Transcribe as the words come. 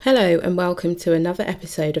Hello and welcome to another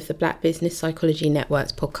episode of the Black Business Psychology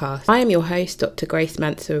Network's podcast. I am your host, Dr. Grace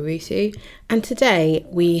Mansour-Owusu, and today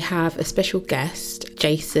we have a special guest,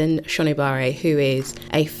 Jason Shonibare, who is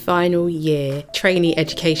a final year trainee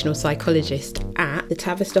educational psychologist at the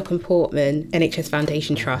Tavistock and Portman NHS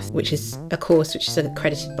Foundation Trust, which is a course which is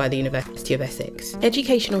accredited by the University of Essex.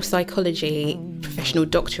 Educational psychology professional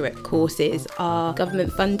doctorate courses are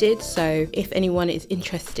government funded, so if anyone is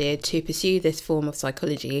interested to pursue this form of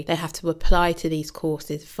psychology, they have to apply to these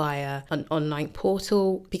courses via an online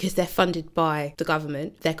portal. Because they're funded by the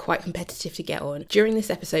government, they're quite competitive to get on. During this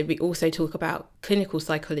episode, we also talk about clinical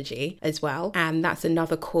psychology as well, and that's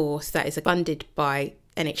another course that is funded by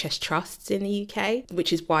NHS trusts in the UK,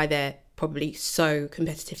 which is why they're probably so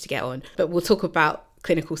competitive to get on. But we'll talk about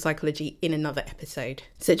clinical psychology in another episode.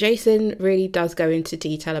 So Jason really does go into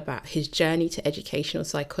detail about his journey to educational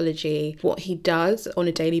psychology, what he does on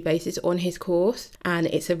a daily basis on his course, and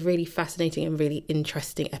it's a really fascinating and really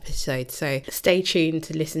interesting episode. So stay tuned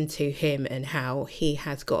to listen to him and how he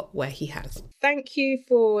has got where he has. Thank you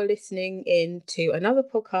for listening in to another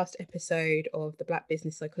podcast episode of the Black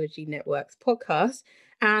Business Psychology Network's podcast.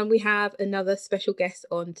 And we have another special guest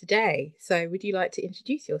on today. So would you like to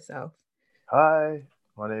introduce yourself? Hi,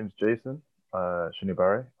 my name's Jason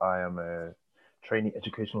Shonibare. I am a trainee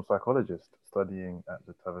educational psychologist studying at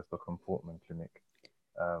the Tavistock and Portman Clinic.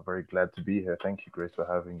 Very glad to be here. Thank you, Grace, for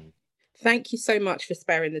having me. Thank you so much for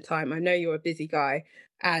sparing the time. I know you're a busy guy,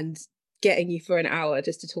 and getting you for an hour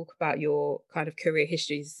just to talk about your kind of career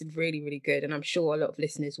history is really, really good. And I'm sure a lot of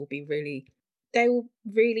listeners will they will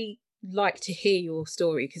really like to hear your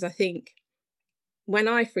story, because I think when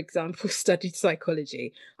I, for example, studied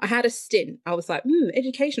psychology, I had a stint. I was like,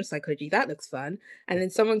 educational psychology, that looks fun. And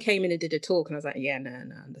then someone came in and did a talk and I was like, yeah, no,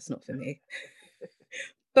 that's not for me.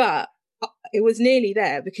 But it was nearly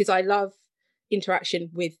there because I love interaction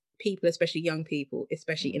with people, especially young people,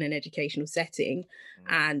 especially in an educational setting.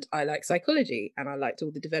 And I like psychology and I liked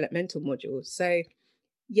all the developmental modules. So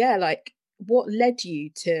yeah, like what led you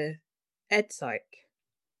to ed psych?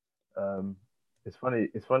 It's funny.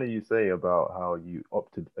 It's funny you say about how you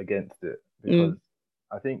opted against it, because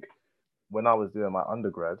I think when I was doing my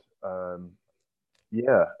undergrad,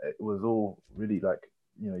 yeah, it was all really like,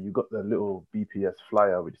 you got the little BPS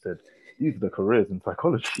flyer which said, these are the careers in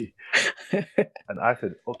psychology. And I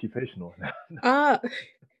said occupational. Ah,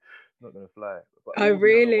 Not gonna fly. But oh all the other ones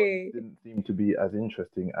really? didn't seem to be as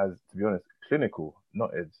interesting as, to be honest, clinical, not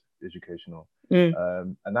educational.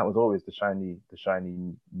 And that was always the shiny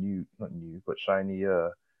new, not new, but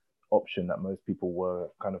shinier option that most people were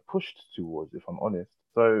kind of pushed towards, if I'm honest.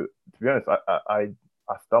 So to be honest, I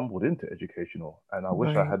stumbled into educational, and I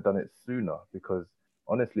wish I Right. had done it sooner, because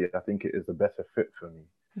honestly, I think it is a better fit for me.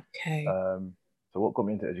 Okay. So what got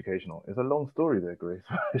me into educational? It's a long story there, Grace.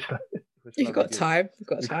 Where shall You've I got begin? time. You've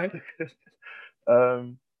got time.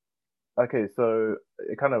 Um, okay, so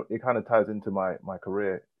it kind of ties into my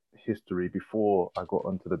career history before I got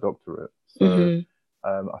onto the doctorate. So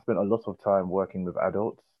Hmm. I spent a lot of time working with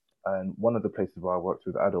adults, and one of the places where I worked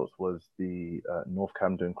with adults was the North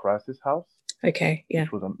Camden Crisis House, Okay. Yeah.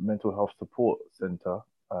 which was a mental health support center,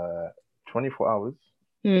 24 hours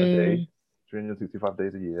a day, Mm. 365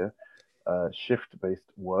 days a year,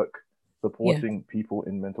 shift-based work, Yeah. supporting people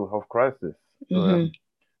in mental health crisis. Hmm.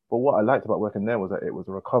 But what I liked about working there was that it was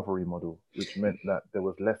a recovery model, which meant that there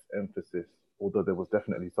was less emphasis, although there was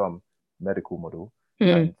definitely some medical model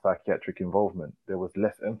Mm. and psychiatric involvement, there was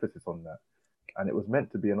less emphasis on that. And it was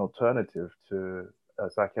meant to be an alternative to a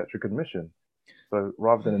psychiatric admission. So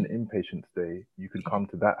rather than an inpatient stay, you could come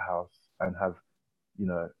to that house and have,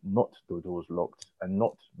 not the doors locked and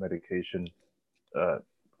not medication uh,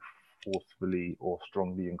 forcefully or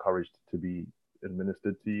strongly encouraged to be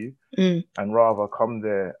administered to you, Mm. and rather come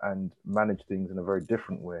there and manage things in a very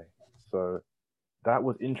different way. So that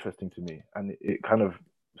was interesting to me, and it kind of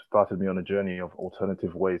started me on a journey of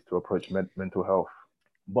alternative ways to approach mental health.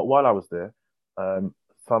 But while I was there,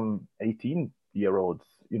 some 18-year-olds,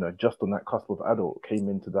 just on that cusp of adult, came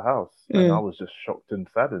into the house, and I Mm. was just shocked and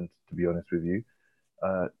saddened, to be honest with you,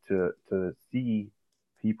 to see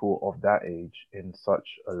people of that age in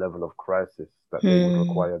such a level of crisis that they would Mm.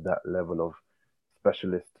 require that level of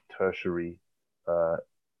specialist tertiary uh,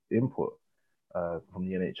 input from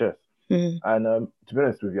the NHS. Mm. And to be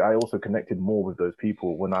honest with you, I also connected more with those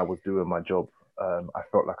people when I was doing my job. I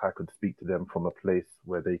felt like I could speak to them from a place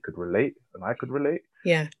where they could relate and I could relate.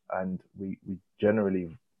 Yeah. And we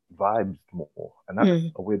generally vibed more. And that's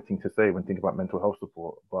Mm. a weird thing to say when thinking about mental health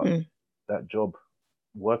support. But Mm. that job,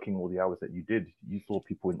 working all the hours that you did, you saw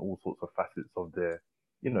people in all sorts of facets of their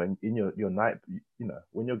in your night,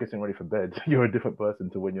 when you're getting ready for bed, you're a different person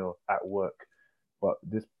to when you're at work. But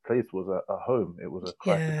this place was a home. It was a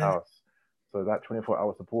crisis Yeah. house. So that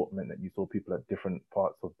 24-hour support meant that you saw people at different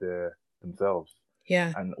parts of themselves,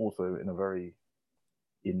 Yeah. and also in a very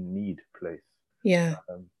in need place. Yeah.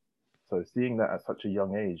 So seeing that at such a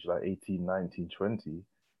young age, like 18, 19, 20,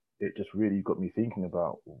 it just really got me thinking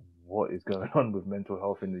about what is going on with mental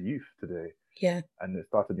health in the youth today. Yeah. And it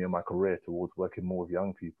started me on my career towards working more with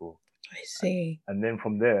young people. I see. And then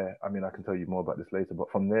from there, I mean, I can tell you more about this later,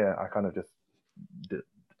 but from there, I kind of just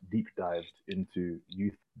deep dived into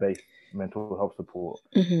youth-based mental health support,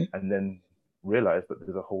 and then realized that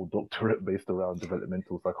there's a whole doctorate based around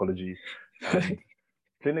developmental psychology. And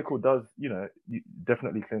clinical does,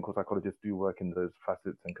 definitely clinical psychologists do work in those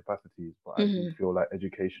facets and capacities, but I do feel like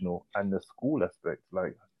educational and the school aspect,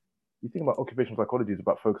 like you think about occupational psychology is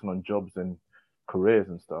about focusing on jobs and careers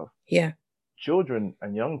and stuff. Yeah. Children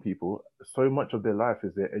and young people, so much of their life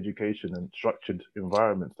is their education and structured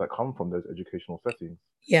environments that come from those educational settings.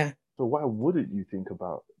 Yeah. So why wouldn't you think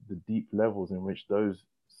about the deep levels in which those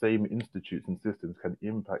same institutes and systems can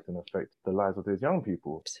impact and affect the lives of those young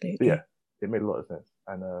people? Absolutely. But yeah, it made a lot of sense.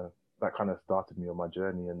 And that kind of started me on my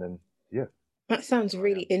journey. And then, yeah. That sounds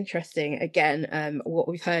really interesting. Again, what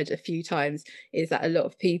we've heard a few times is that a lot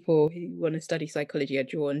of people who want to study psychology are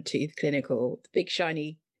drawn to the clinical, the big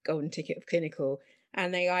shiny golden ticket of clinical,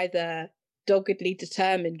 and they either doggedly,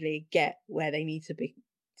 determinedly get where they need to be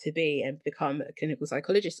and become a clinical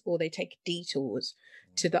psychologist, or they take detours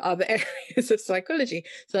to the other areas of psychology.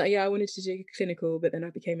 So yeah, I wanted to do clinical, but then I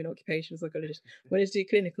became an occupational psychologist. Wanted to do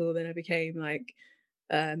clinical, then I became like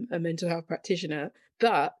a mental health practitioner.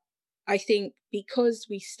 But I think because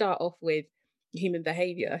we start off with human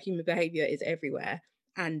behavior is everywhere.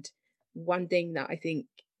 And one thing that I think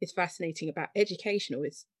is fascinating about educational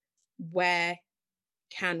is where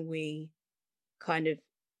can we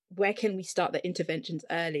start the interventions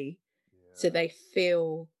early so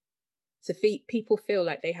people feel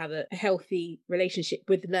like they have a healthy relationship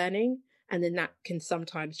with learning, and then that can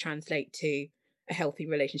sometimes translate to a healthy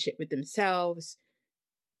relationship with themselves,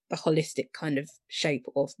 the holistic kind of shape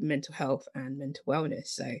of mental health and mental wellness.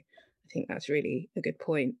 So I think that's really a good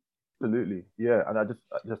point. Absolutely. Yeah. And I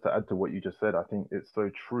just to add to what you just said, I think it's so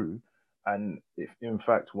true. And if in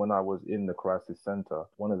fact, when I was in the crisis center,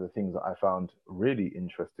 one of the things that I found really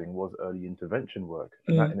interesting was early intervention work.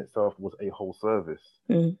 And that in itself was a whole service.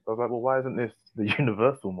 So I was like, well, why isn't this the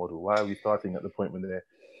universal model? Why are we starting at the point when they're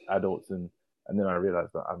adults? And then I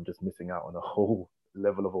realized that I'm just missing out on a whole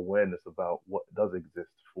level of awareness about what does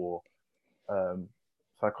exist for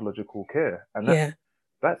psychological care. And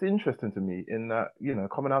that's interesting to me in that,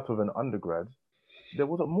 coming out of an undergrad, there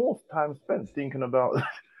wasn't more time spent thinking about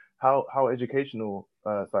how educational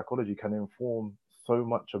psychology can inform so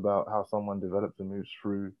much about how someone develops and moves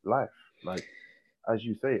through life. Like, as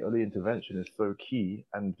you say, early intervention is so key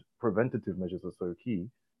and preventative measures are so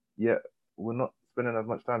key, yet we're not spending as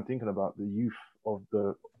much time thinking about the youth of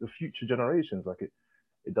the future generations. Like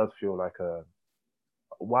it does feel like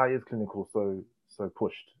why is clinical so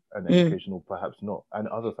pushed and educational perhaps not, and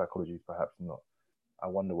other psychologies perhaps not? I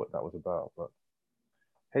wonder what that was about, but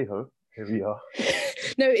hey ho, here we are.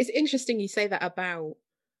 No, it's interesting you say that about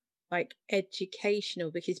like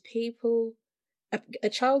educational, because a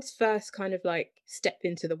child's first kind of like step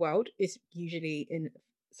into the world is usually in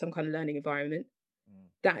some kind of learning environment.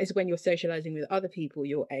 That is when you're socializing with other people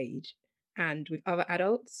your age and with other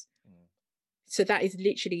adults. So that is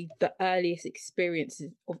literally the earliest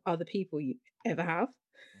experiences of other people you ever have.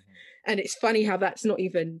 And it's funny how that's not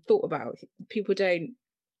even thought about. People don't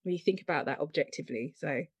really think about that objectively.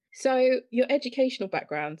 So your educational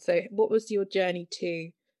background. So what was your journey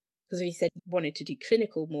to, because you said you wanted to do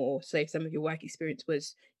clinical more, so some of your work experience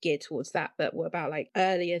was geared towards that, but what about like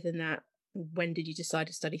earlier than that? When did you decide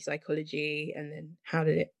to study psychology, and then how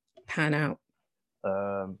did it pan out?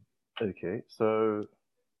 Okay, so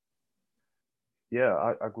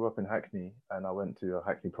yeah, I grew up in Hackney, and I went to a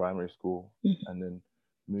Hackney primary school, and then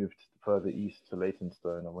moved further east to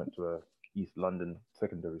Leytonstone. I went to a East London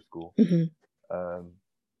secondary school.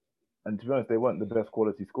 And to be honest, they weren't the best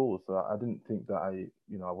quality schools, so I didn't think that I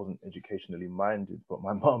wasn't educationally minded. But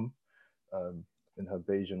my mum, in her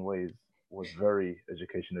Bayesian ways, was very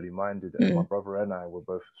educationally minded, and my brother and I were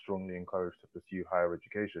both strongly encouraged to pursue higher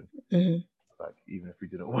education. Like even if we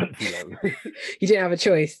didn't want to, like you didn't have a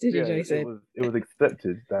choice, did you, Jason? It was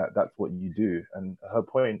accepted that that's what you do. And her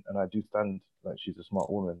point, and I do stand like she's a smart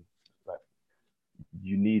woman. Like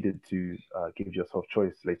you needed to give yourself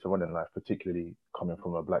choice later on in life, particularly coming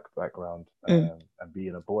from a black background and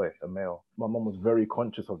being a boy, a male. My mum was very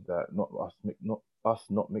conscious of that, not us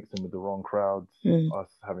not mixing with the wrong crowds, us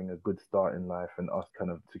having a good start in life, and us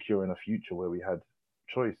kind of securing a future where we had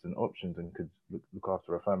choice and options and could look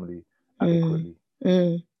after a family adequately.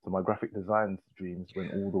 So my graphic design dreams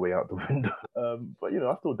went all the way out the window. But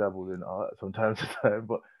I still dabbled in art from time to time.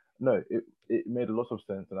 But no, it made a lot of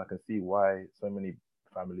sense, and I can see why so many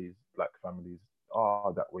families, black families,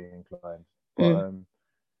 are that way inclined. But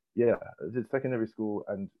yeah, I did secondary school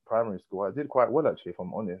and primary school. I did quite well, actually, if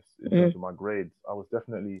I'm honest, in terms of my grades. I was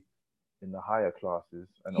definitely in the higher classes,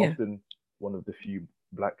 and often one of the few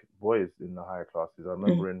black boys in the higher classes. I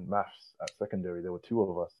remember in maths at secondary, there were two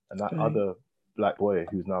of us, and that other black boy,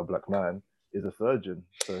 who's now a black man, is a surgeon.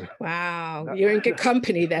 So wow, you're in good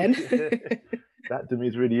company then. That to me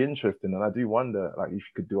is really interesting, and I do wonder, like, if you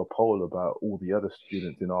could do a poll about all the other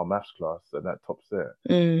students in our maths class and that top set.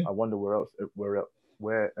 I wonder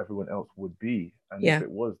where everyone else would be, and if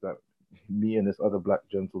it was that me and this other black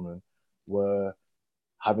gentleman were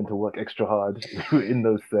having to work extra hard in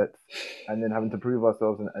those sets, and then having to prove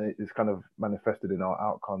ourselves, and it's kind of manifested in our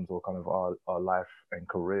outcomes or kind of our life and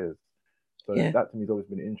careers. So that to me has always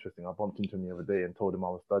been interesting. I bumped into him the other day and told him I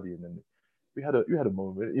was studying, and we had a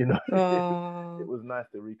moment, It was nice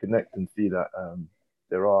to reconnect and see that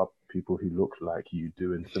there are people who look like you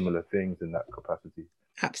doing similar things in that capacity.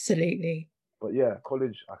 Absolutely. But yeah,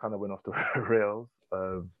 college, I kind of went off the rails.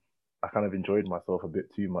 I kind of enjoyed myself a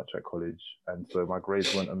bit too much at college, and so my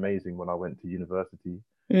grades weren't amazing when I went to university.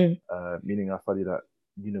 Meaning I studied at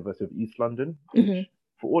University of East London, which,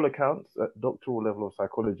 for all accounts, at doctoral level of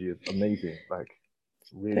psychology is amazing. Like,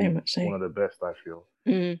 really one of the best, I feel.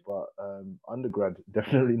 But undergrad,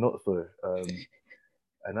 definitely not so.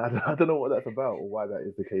 And I don't know what that's about or why that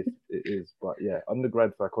is the case. It is, but yeah,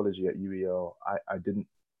 undergrad psychology at UEL,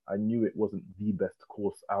 I knew it wasn't the best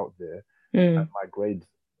course out there, and my grades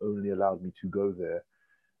only allowed me to go there.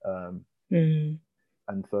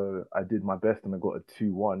 And so I did my best, and I got a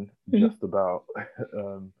 2-1, just about.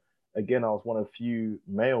 Again, I was one of few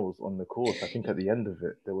males on the course. I think at the end of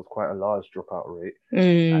it, there was quite a large dropout rate,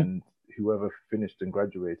 and whoever finished and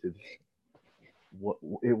graduated,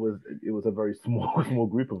 it was a very small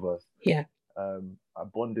group of us. Yeah. I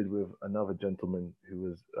bonded with another gentleman who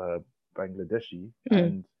was Bangladeshi,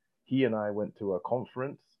 and he and I went to a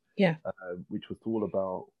conference, which was all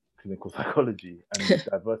about clinical psychology and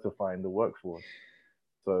diversifying the workforce.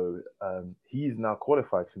 So he's now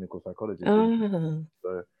qualified clinical psychologist.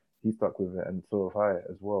 So he stuck with it, and so have I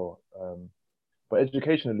as well. But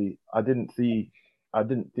educationally, I didn't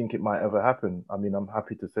think it might ever happen. I mean, I'm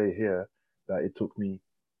happy to say here that it took me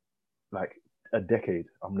like a decade.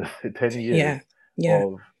 I'm gonna say 10 years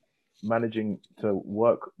of managing to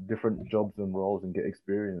work different jobs and roles and get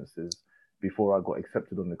experiences before I got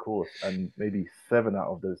accepted on the course. And maybe 7 out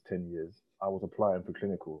of those 10 years, I was applying for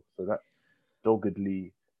clinical. So that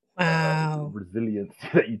doggedly resilience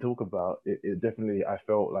that you talk about, it definitely, I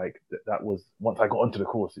felt like that was, once I got onto the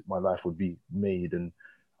course, my life would be made. And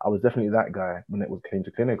I was definitely that guy when it came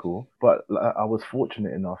to clinical. But I was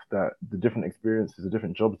fortunate enough that the different experiences, the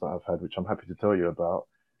different jobs that I've had, which I'm happy to tell you about,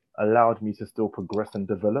 allowed me to still progress and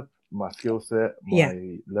develop my skill set,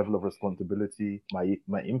 my level of responsibility,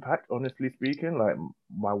 my impact, honestly speaking. Like,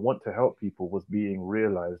 my want to help people was being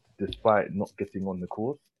realized despite not getting on the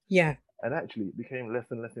course. Yeah. And actually, it became less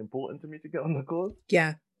and less important to me to get on the course.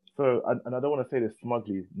 Yeah. So, and I don't want to say this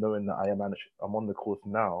smugly, knowing that I'm on the course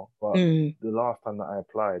now, but the last time that I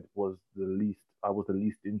applied was I was the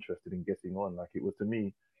least interested in getting on. Like, it was, to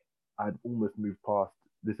me, I'd almost moved past,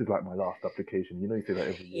 this is like my last application. You say that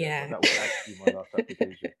every year, but that was actually my last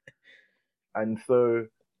application. And so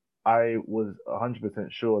I was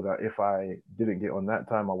 100% sure that if I didn't get on that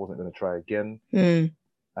time, I wasn't going to try again.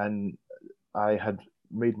 And I had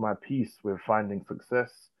made my peace with finding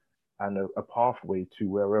success and a pathway to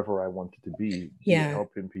wherever I wanted to be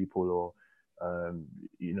helping people or,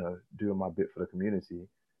 doing my bit for the community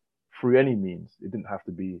through any means. It didn't have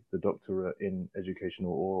to be the doctorate in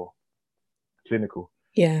educational or clinical.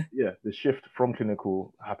 Yeah, the shift from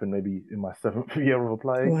clinical happened maybe in my 7th year of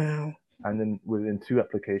applying. Wow. And then within 2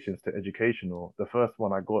 applications to educational, the first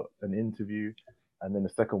one I got an interview, and then the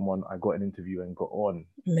second one I got an interview and got on.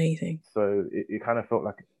 Amazing. So it kind of felt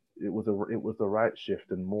like it was the right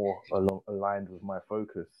shift and more aligned with my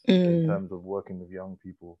focus in terms of working with young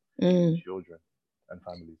people, children and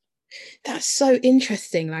families. That's so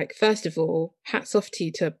interesting. Like, first of all, hats off to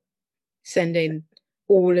you to send in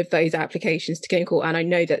all of those applications to clinical. And I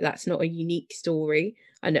know that that's not a unique story.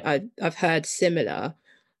 And I've heard similar.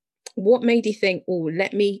 What made you think, oh,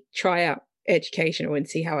 let me try out educational and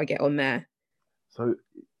see how I get on there? So,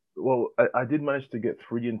 well, I did manage to get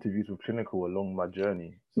 3 interviews with clinical along my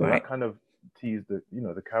journey. So Right. that kind of teased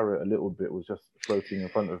the carrot a little bit, was just floating in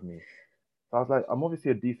front of me. So I was like, I'm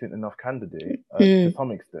obviously a decent enough candidate to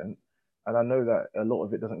some extent. And I know that a lot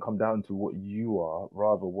of it doesn't come down to what you are,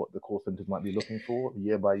 rather what the call centers might be looking for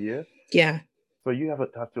year by year. Yeah. So you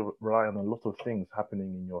have to rely on a lot of things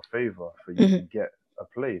happening in your favor for you to get a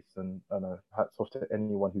place. And hats off to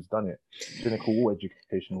anyone who's done it, clinical or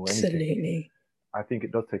educational or anything. Absolutely. I think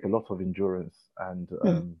it does take a lot of endurance and,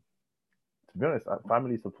 to be honest,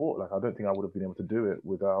 family support. Like, I don't think I would have been able to do it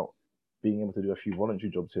without being able to do a few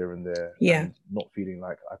voluntary jobs here and there, Yeah. and not feeling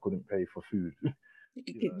like I couldn't pay for food.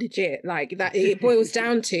 Legit, like that. It boils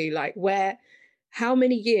down to like how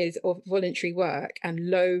many years of voluntary work and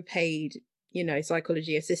low paid,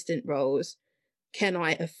 psychology assistant roles can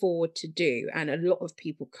I afford to do? And a lot of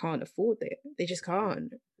people can't afford it. They just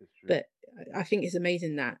can't. It's true. But I think it's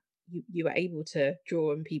amazing that you were able to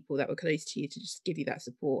draw on people that were close to you to just give you that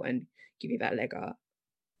support and give you that leg up.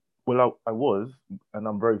 Well, I was, and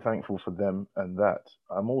I'm very thankful for them and that.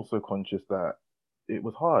 I'm also conscious that it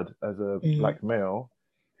was hard as a black male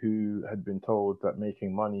who had been told that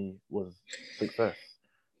making money was success,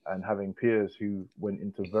 and having peers who went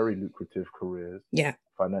into very lucrative careers, Yeah.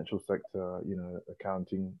 financial sector,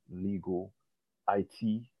 accounting, legal,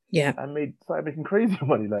 IT, Yeah. and started making crazy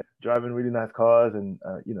money, like driving really nice cars and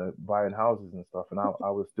buying houses and stuff. And I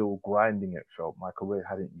was still grinding. It felt my career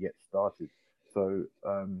hadn't yet started. So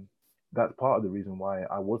that's part of the reason why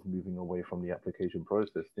I was moving away from the application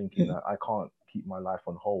process, thinking that I can't keep my life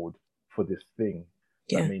on hold for this thing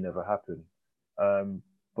that may never happen.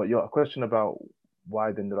 But your question about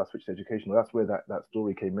why then did I switch to education? Well, that's where that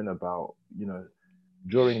story came in about,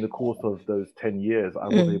 during the course of those 10 years, I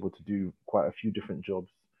was able to do quite a few different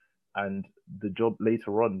jobs. And the jobs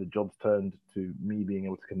turned to me being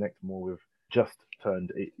able to connect more with just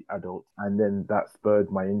turned adults. And then that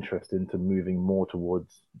spurred my interest into moving more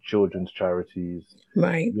towards children's charities,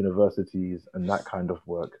 Right. universities, and that kind of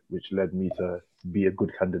work, which led me to be a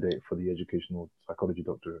good candidate for the educational psychology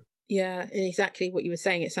doctorate. Yeah, and exactly what you were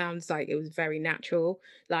saying. It sounds like it was very natural.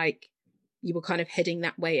 Like you were kind of heading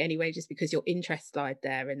that way anyway, just because your interest lied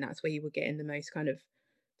there, and that's where you were getting the most kind of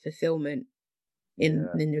fulfillment in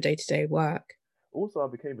your day-to-day work. Also, I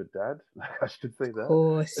became a dad. I should say Of that.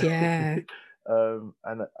 course, yeah.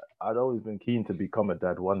 And I'd always been keen to become a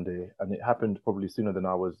dad one day, and it happened probably sooner than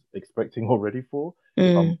I was expecting or ready for,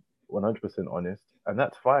 if I'm 100% honest. And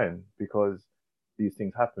that's fine, because these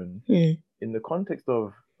things happen. In the context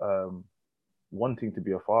of wanting to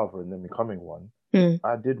be a father and then becoming one,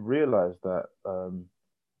 I did realize that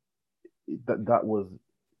that was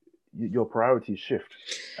your priorities shift,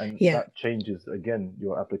 and that changes again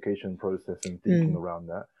your application process and thinking around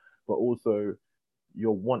that, but also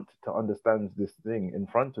your want to understand this thing in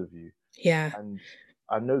front of you. Yeah. And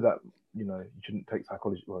I know that you shouldn't take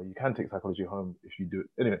psychology. Well, you can take psychology home if you do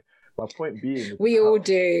it. Anyway, my point being, we all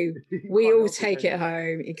do. We all take it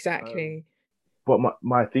home. Exactly. But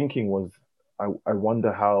my thinking was, I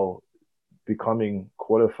wonder how becoming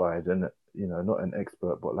qualified and not an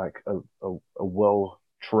expert, but like a well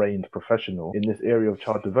trained professional in this area of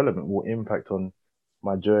child development will impact on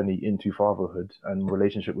my journey into fatherhood and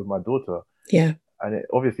relationship with my daughter. Yeah. And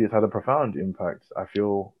obviously it's had a profound impact. I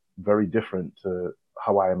feel very different to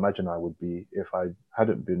how I imagine I would be if I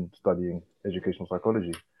hadn't been studying educational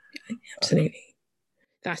psychology. Absolutely.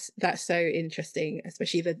 That's so interesting,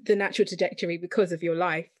 especially the natural trajectory because of your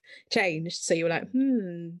life changed. So you were like,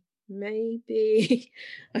 maybe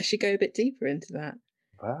I should go a bit deeper into that.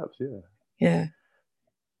 Perhaps, yeah. Yeah.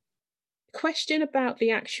 Question about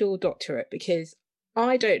the actual doctorate, because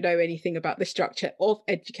I don't know anything about the structure of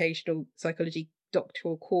educational psychology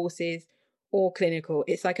doctoral courses or clinical.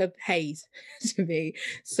 It's like a haze to me.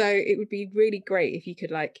 So it would be really great if you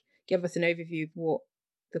could give us an overview of what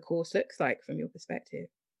the course looks like from your perspective.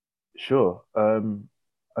 Sure. I don't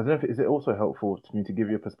know if is it also helpful to me to give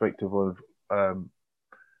you a perspective of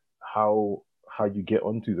how you get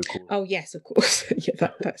onto the course. Oh yes, of course. Yeah,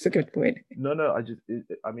 that's a good point. No,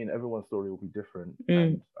 I mean, everyone's story will be different,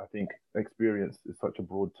 and I think experience is such a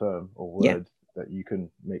broad term or word that you can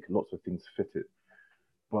make lots of things fit it.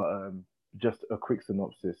 But just a quick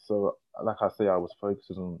synopsis. So, like I say, I was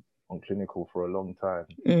focused on clinical for a long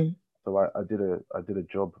time. So I did a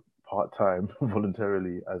job part time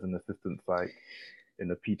voluntarily as an assistant psych in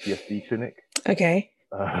a PTSD clinic. Okay.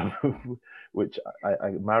 Which I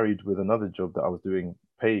married with another job that I was doing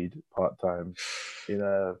paid part time in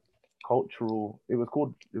a cultural. It was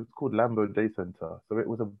called Lambo Day Center. So it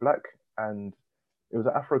was a black and it was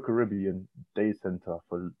an Afro-Caribbean day center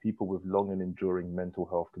for people with long and enduring mental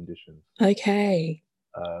health conditions, Okay.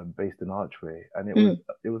 based in Archway, and Mm.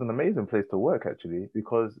 it was an amazing place to work actually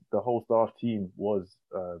because the whole staff team was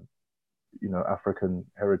African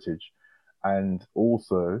heritage, and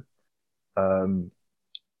also um,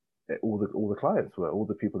 all the clients were, all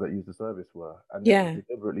the people that used the service were, and it was Yeah.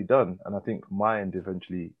 deliberately done. And I think Mind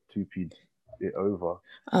eventually 2P'd it over,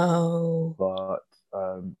 Oh, but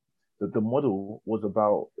the model was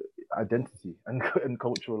about identity and, and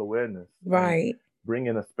cultural awareness and right.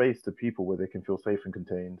 bringing a space to people where they can feel safe and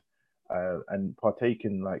contained, and partake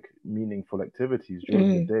in like meaningful activities during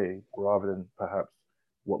the Mm. day rather than perhaps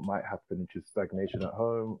what might happen, which is stagnation at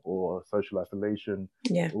home or social isolation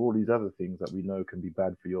Yeah. or all these other things that we know can be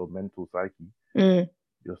bad for your mental psyche. Mm.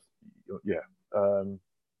 Your, yeah.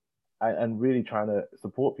 And really trying to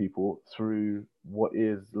support people through what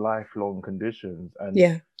is lifelong conditions and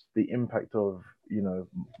Yeah. the impact of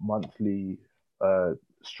monthly uh,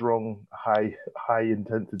 strong high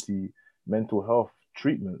intensity mental health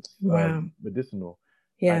treatments, Wow. medicinal,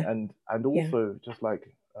 Yeah. and Yeah. also just like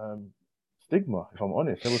stigma. If I'm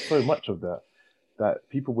honest, there was so much of that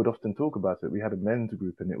people would often talk about it. We had a men's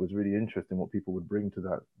group, and it was really interesting what people would bring to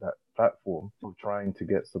that platform of trying to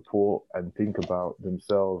get support and think about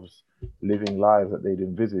themselves living lives that they'd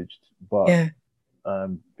envisaged, but Yeah.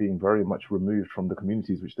 being very much removed from the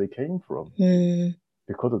communities which they came from Mm.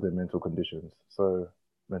 because of their mental conditions, so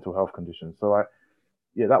mental health conditions. So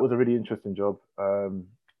yeah, that was a really interesting job.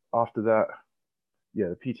 After that, yeah,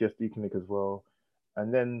 the PTSD clinic as well.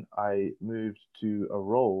 And then I moved to a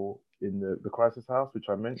role in the crisis house, which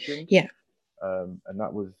I mentioned. Yeah. And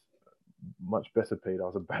that was much better paid. I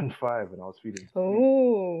was a band five and I was feeling sweet.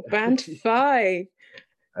 Oh, band five.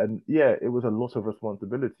 And yeah, it was a lot of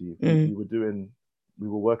responsibility. Mm. We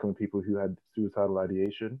were working with people who had suicidal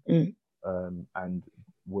ideation, Mm. and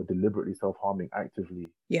were deliberately self-harming actively.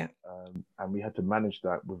 Yeah. And we had to manage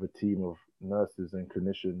that with a team of nurses and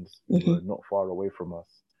clinicians who Mm-hmm. were not far away from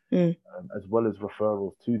us, Mm. as well as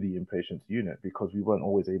referrals to the inpatients unit because we weren't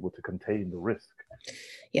always able to contain the risk.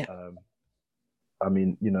 Yeah. I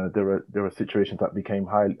mean, there are situations that became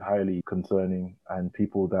highly concerning, and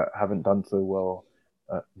people that haven't done so well,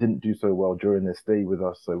 didn't do so well during their stay with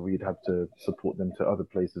us, so we'd have to support them to other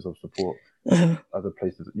places of support, Uh-huh. other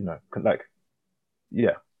places, like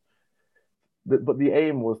yeah. But the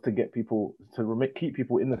aim was to get people to keep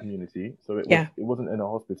people in the community. So Yeah. it wasn't in a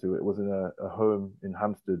hospital; it was in a home in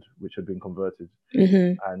Hampstead, which had been converted,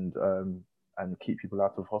 Mm-hmm. and keep people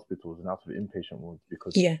out of hospitals and out of inpatient wards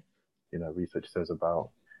because Yeah. research says about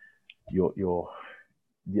your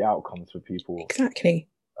the outcomes for people. Exactly.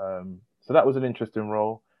 So that was an interesting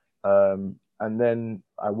role. And then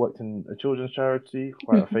I worked in a children's charity,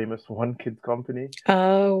 quite a Mm-hmm. famous one kids company.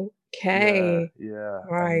 Yeah, Okay. yeah, and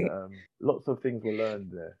Right. lots of things were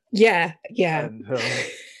learned there. Yeah. Yeah. And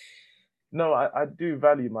no, I do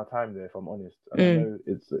value my time there, if I'm honest. And I Mm. know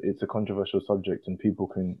it's a controversial subject, and people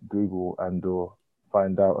can Google and or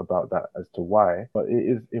find out about that as to why. But it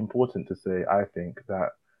is important to say, I think, that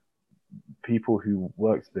people who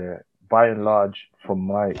worked there, by and large, from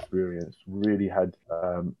my experience, really had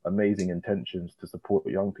amazing intentions to support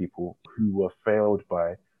young people who were failed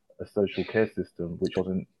by a social care system which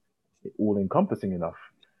wasn't all encompassing enough,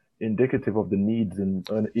 indicative of the needs in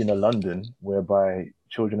a London whereby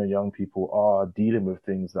children and young people are dealing with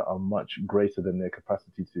things that are much greater than their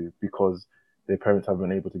capacity to because their parents haven't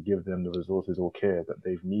been able to give them the resources or care that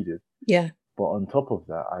they've needed. Yeah. But on top of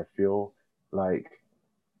that, I feel like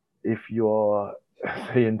if you're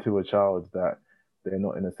saying to a child that they're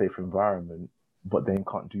not in a safe environment, but they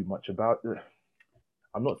can't do much about it,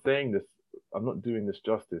 I'm not saying this, I'm not doing this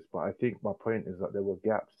justice, but I think my point is that there were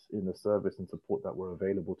gaps in the service and support that were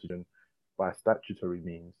available to them by statutory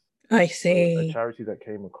means. I So a see. charity that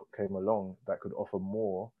came along that could offer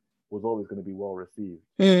more was always going to be well received.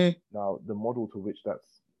 Mm. Now, the model to which that's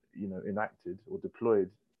enacted or deployed,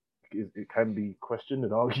 it can be questioned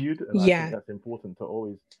and argued, and I think Yeah. that's important to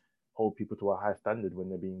always hold people to a high standard when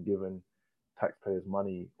they're being given taxpayers'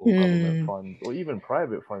 money or government Mm. funds or even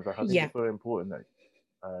private funds. Like I think Yeah. it's so important that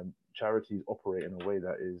charities operate in a way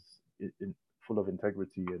that is full of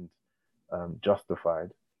integrity and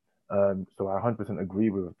justified. So I 100% agree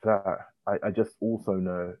with that. I just also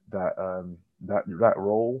know that that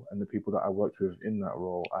role and the people that I worked with in that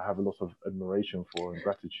role, I have a lot of admiration for and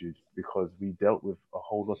gratitude because we dealt with a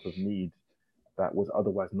whole lot of needs that was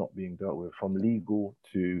otherwise not being dealt with, from legal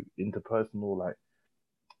to interpersonal, like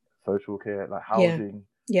social care, like Yeah. housing.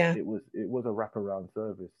 Yeah. It was a wraparound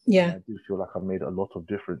service, and Yeah. I did feel like I made a lot of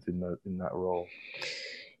difference in that role.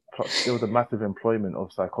 plus there was a massive employment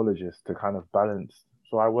of psychologists to kind of balance.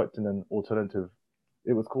 So I worked in an alternative,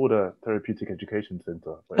 it was called a therapeutic education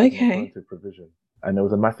center, but it was an Okay. alternative provision. And there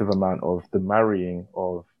was a massive amount of the marrying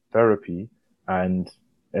of therapy and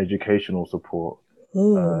educational support,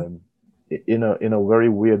 Ooh. um, in a very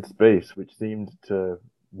weird space, which seemed to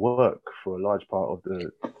work for a large part of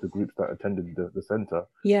the groups that attended the center.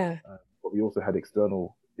 Yeah. But we also had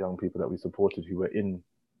external young people that we supported who were in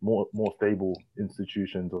more stable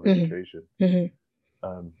institutions of Mm-hmm. education.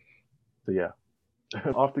 Mm-hmm. So yeah,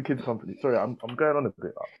 after kids company. Sorry, I'm going on a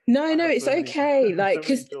bit. No, I have it's so many, okay. Like, so many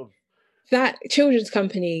because jobs. that children's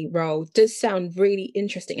company role does sound really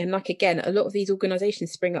interesting. And like, again, a lot of these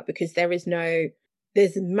organizations spring up because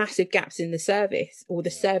there's massive gaps in the service or the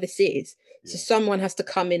Yeah, services. So yeah, someone has to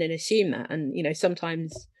come in and assume that. And,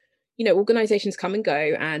 sometimes, organizations come and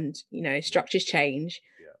go and, structures change.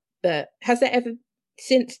 yeah. But has there ever,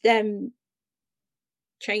 since them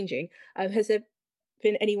changing, has there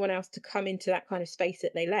been anyone else to come into that kind of space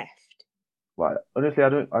that they left? But honestly, I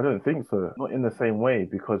don't think so. Not in the same way,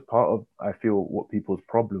 because part of I feel what people's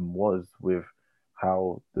problem was with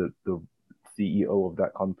how the CEO of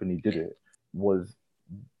that company did it was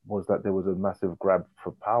that there was a massive grab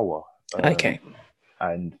for power, Okay.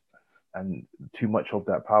 and too much of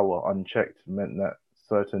that power unchecked meant that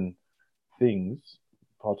certain things,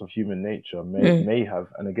 part of human nature, Mm. may have,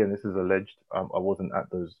 and again, this is alleged. I wasn't at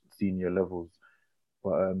those senior levels,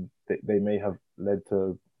 but they may have led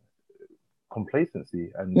to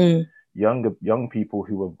complacency and Mm. young people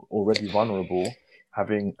who were already vulnerable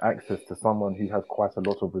having access to someone who has quite a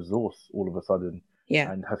lot of resource all of a sudden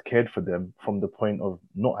Yeah. and has cared for them from the point of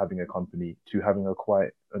not having a company to having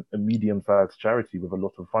a medium-sized charity with a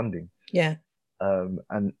lot of funding. Yeah.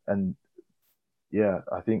 And yeah,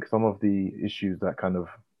 I think some of the issues that kind of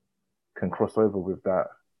can cross over with that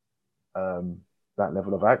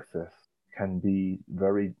level of access can be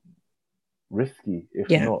very risky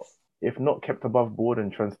Yeah. if not kept above board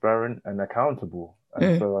and transparent and accountable. And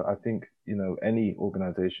Mm. so I think, any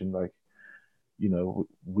organization, like,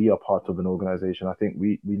 we are part of an organization. I think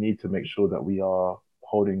we need to make sure that we are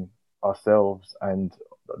holding ourselves and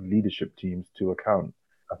leadership teams to account.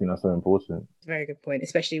 I think that's so important. Very good point,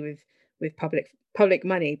 especially with public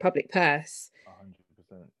money, public purse.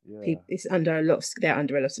 100%. Yeah. They're under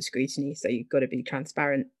a lot of scrutiny, so you've got to be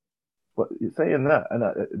transparent. But saying that, and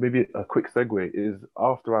maybe a quick segue is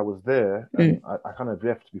after I was there and Mm. I kind of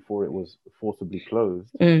left before it was forcibly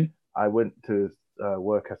closed, Mm. I went to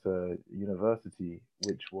work at a university,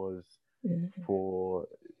 which was Mm.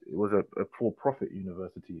 it was a for-profit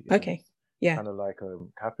university in Okay. Yeah. kind of like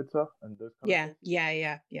Capita and those kind of Yeah.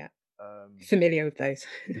 places. Yeah. Um, Familiar with those.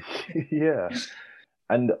 yeah,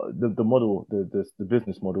 and the model, the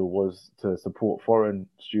business model was to support foreign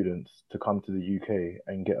students to come to the UK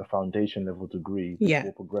and get a foundation level degree Yeah.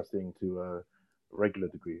 before progressing to a regular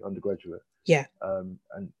degree, undergraduate. Yeah.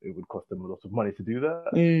 And it would cost them a lot of money to do that.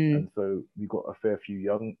 Mm. And so we got a fair few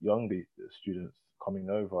young students coming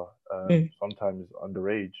over, Mm. sometimes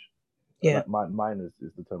underage, Yeah. like minors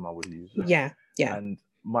is the term I would use. Yeah. Yeah. And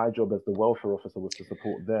my job as the welfare officer was to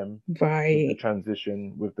support them with the Right.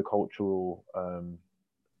 transition, with the cultural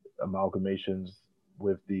amalgamations,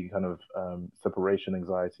 with the kind of separation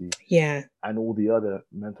anxiety, Yeah. and all the other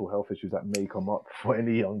mental health issues that may come up for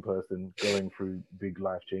any young person going through big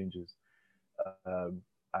life changes. Um,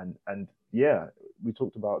 and yeah, we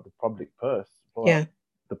talked about the public purse, but Yeah.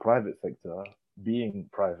 the private sector being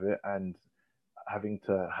private and having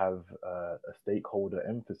to have a stakeholder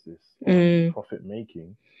emphasis on Mm. profit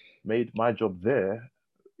making made my job there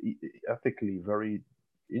ethically very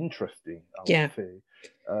interesting, I would Yeah. say.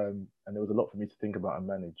 And there was a lot for me to think about and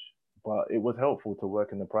manage. But it was helpful to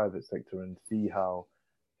work in the private sector and see how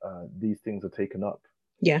these things are taken up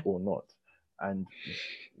Yeah. or not, and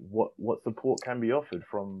what support can be offered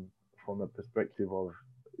from a perspective of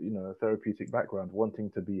a therapeutic background, wanting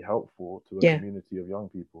to be helpful to a Yeah. community of young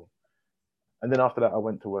people. And then after that, I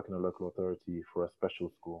went to work in a local authority for a special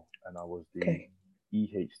school, and I was the Okay.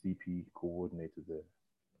 EHCP coordinator there.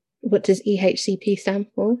 What does EHCP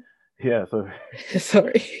stand for? Yeah, so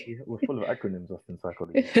Sorry. we're full of acronyms, us in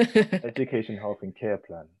psychology. Education, health, and care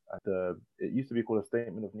plan. It used to be called a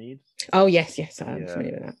statement of needs. Oh yes, I'm Yeah.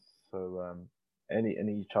 familiar with that. So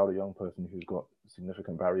any child or young person who's got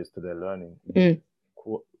significant barriers to their learning Mm.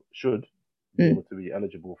 should be Mm. able to be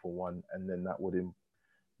eligible for one, and then that would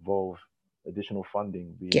involve additional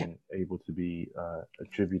funding Yeah. being able to be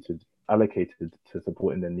allocated to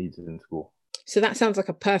supporting their needs in school. So that sounds like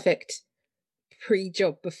a perfect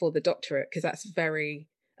pre-job before the doctorate, because that's very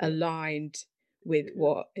aligned with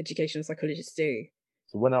what educational psychologists do.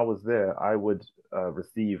 So when I was there, I would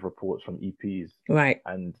receive reports from EPs Right.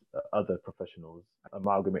 and other professionals,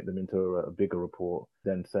 amalgamate them into a bigger report,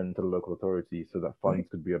 then send to the local authority so that funds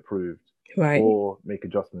could be approved Right. or make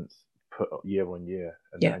adjustments year on year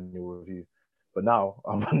and Yeah. annual review. But now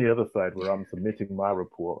I'm on the other side where I'm submitting my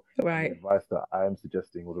report and the Right. advice that I am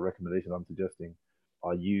suggesting or the recommendations I'm suggesting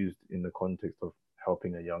are used in the context of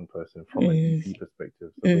helping a young person from an EP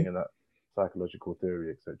perspective. So bringing that psychological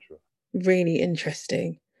theory, etc. Really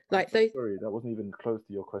interesting. I'm Like so those. sorry, that wasn't even close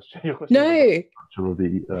to your question. Your question was about No, the structure of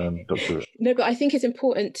the doctorate. no, but I think it's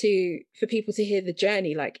important for people to hear the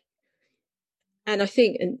journey. Like, and I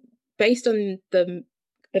think, and based on the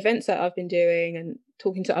events that I've been doing and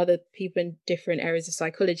talking to other people in different areas of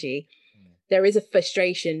psychology, there is a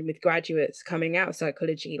frustration with graduates coming out of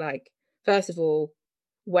psychology. Like, first of all,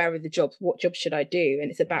 where are the jobs? What jobs should I do?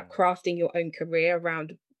 And it's about crafting your own career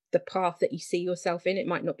around the path that you see yourself in. It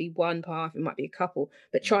might not be one path, it might be a couple,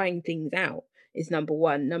 but trying things out is number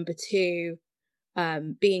one. Number two,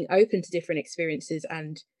 being open to different experiences.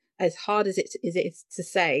 And as hard as it is to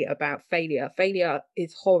say about failure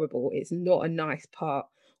is horrible. It's not a nice part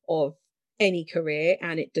of any career.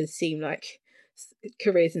 And it does seem like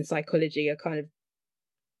careers in psychology are kind of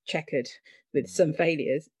checkered with some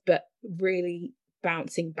failures, but really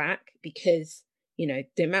bouncing back, because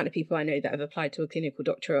the amount of people I know that have applied to a clinical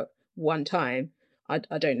doctorate one time,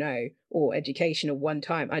 I don't know, or educational one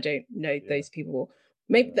time, I don't know those people.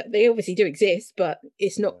 Maybe that they obviously do exist, but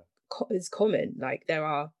it's not as common. Like, there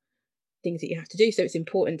are things that you have to do, so it's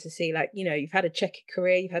important to see, like, you've had a checkered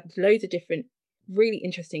career, you've had loads of different really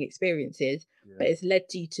interesting experiences, but it's led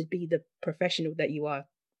you to be the professional that you are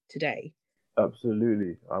today.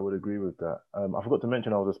 Absolutely, I would agree with that. I forgot to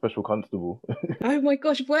mention I was a special constable. Oh my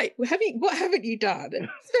gosh, what haven't you done?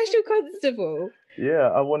 Special constable.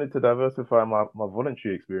 Yeah, I wanted to diversify my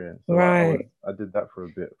voluntary experience. So Right. I did that for a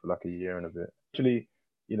bit, for like a year and a bit. Actually,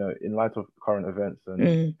 in light of current events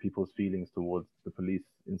and people's feelings towards the police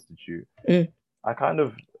institute, I kind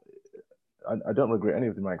of I don't regret any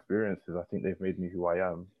of my experiences. I think they've made me who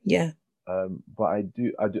I am. Yeah. But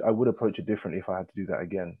I would approach it differently if I had to do that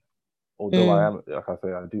again. Although I am, like I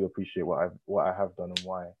say, I do appreciate what I have done and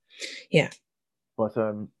why. Yeah. But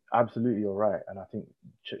absolutely, you're right, and I think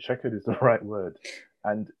checkered is the right word.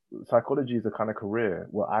 And psychology is a kind of career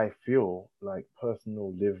where I feel like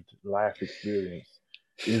personal lived life experience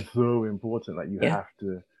is so important. Like you have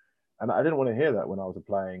to. And I didn't want to hear that when I was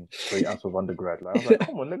applying straight out of undergrad. Like I was like,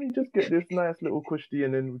 come on, let me just get this nice little cushy,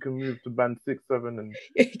 and then we can move to band 6, 7, and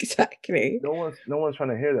Exactly. no one's trying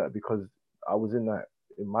to hear that because I was in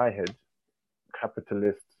my head,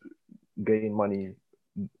 capitalist, gain money,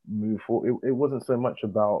 move forward. It wasn't so much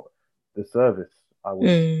about the service I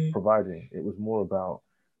was providing. It was more about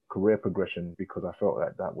career progression because I felt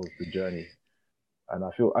like that was the journey. And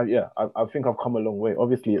I think I've come a long way.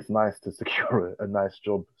 Obviously, it's nice to secure a nice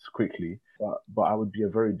job quickly, but I would be a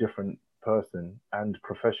very different person and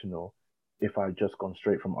professional if I had just gone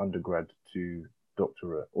straight from undergrad to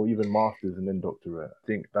doctorate or even master's and then doctorate. I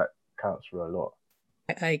think that counts for a lot.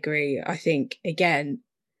 I agree. I think, again,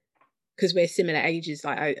 because we're similar ages,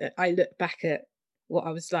 like I look back at what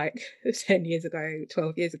I was like 10 years ago,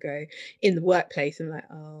 12 years ago in the workplace, and I'm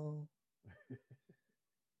like, oh,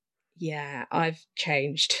 yeah, I've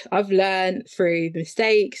changed. I've learned through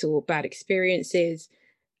mistakes or bad experiences,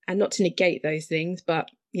 and not to negate those things, but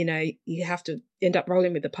you have to end up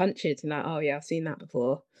rolling with the punches and like, oh yeah, I've seen that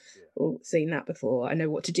before, or seen that before. I know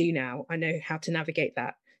what to do now. I know how to navigate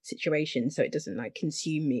that situation so it doesn't like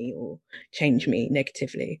consume me or change me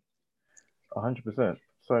negatively. 100%.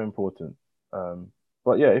 So important.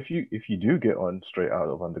 But yeah, if you do get on straight out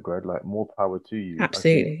of undergrad, like more power to you. I think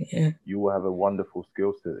Absolutely, yeah. you will have a wonderful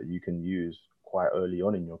skill set that you can use quite early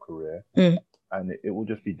on in your career, and it will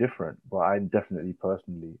just be different. But I definitely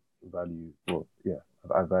personally value, well, yeah,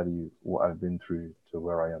 I value what I've been through to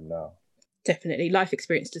where I am now. Definitely, life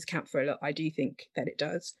experience does count for a lot. I do think that it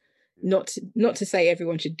does. Not to say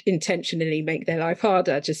everyone should intentionally make their life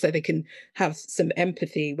harder just so they can have some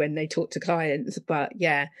empathy when they talk to clients. But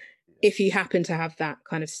yeah, if you happen to have that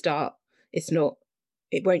kind of start, it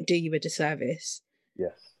won't do you a disservice.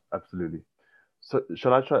 Yes, absolutely. So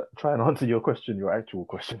shall I try and answer your actual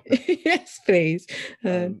question? Yes, please.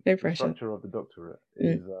 No The pressure. structure of the doctorate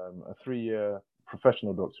is a 3-year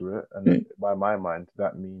professional doctorate, and by my mind,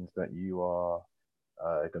 that means that you are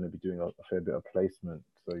going to be doing a fair bit of placement.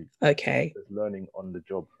 So Okay. there's learning on the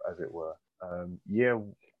job, as it were. Year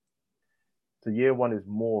one is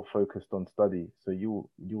more focused on study. So you'll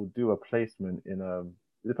do a placement in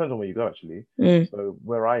it depends on where you go actually. So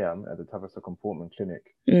where I am at the Tavistock and Portman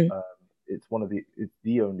Clinic, it's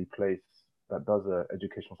the only place that does a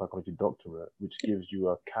educational psychology doctorate, which gives you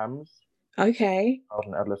a CAMS, Okay. Child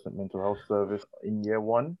and Adolescent Mental Health Service, in year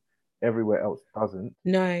one. Everywhere else doesn't.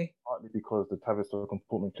 No. Partly because the Tavistock and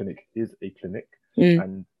Portman Clinic is a clinic, Mm.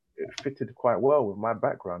 and it fitted quite well with my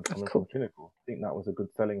background Of coming from course. clinical. I think that was a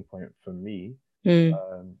good selling point for me.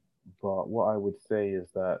 Mm. But what I would say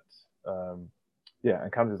is that, yeah,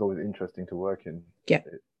 and CAMS is always interesting to work in. Yeah.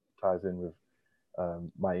 It ties in with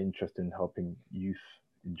my interest in helping youth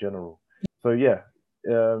in general. So yeah,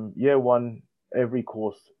 year one, every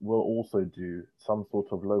course will also do some sort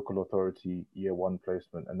of local authority year one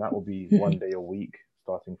placement, and that will be Mhm. 1 day a week,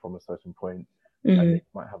 starting from a certain point, Mhm. and they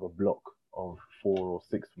might have a block of 4 or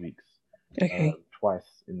 6 weeks, Okay.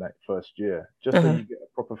 twice in that first year, just so Uh-huh. you get a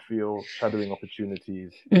proper feel, shadowing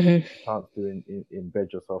opportunities, Mhm. chance to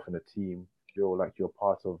embed yourself in a team, feel like you're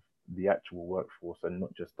part of the actual workforce and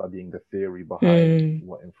not just studying the theory behind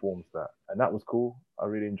what informs that. And that was cool. I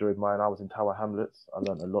really enjoyed mine. I was in Tower Hamlets. I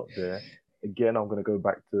learned a lot there. Again, I'm going to go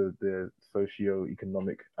back to the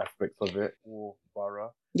socio-economic aspects of it, or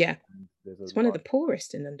borough. Yeah. And there's It's a one of lot. the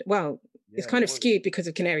poorest in London. Well, it's Yeah, kind it of was. skewed because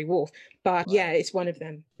of Canary Wharf, but yeah, Right. it's one of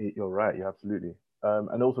them. You're right. Yeah, absolutely.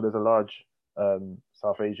 And also, there's a large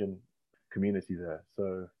South Asian community there.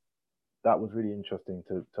 So that was really interesting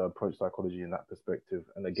to approach psychology in that perspective.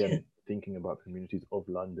 And Yeah. again, thinking about communities of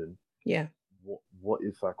London, Yeah. what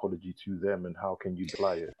is psychology to them and how can you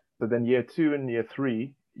apply it? So then year two and year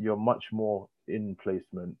three, you're much more in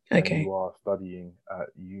placement than Okay. you are studying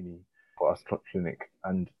at uni or a clinic.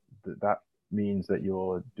 And that means that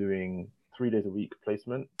you're doing 3 days a week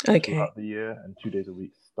placement Okay. throughout the year and 2 days a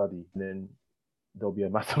week study. And then there'll be a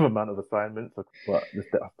massive amount of assignments, but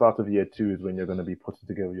the start of year two is when you're going to be putting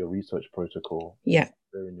together your research protocol, Yeah.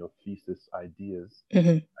 preparing your thesis ideas,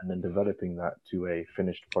 Mhm. and then developing that to a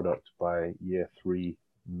finished product by year three,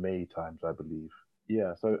 May times, I believe.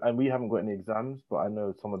 Yeah, so, and we haven't got any exams, but I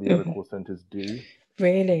know some of the other course centers do.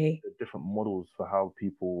 Really? Different models for how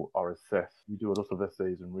people are assessed. We do a lot of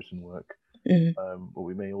essays and written work, but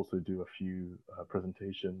we may also do a few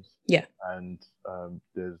presentations. Yeah. And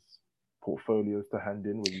there's portfolios to hand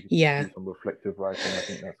in where you can Yeah. do some reflective writing. I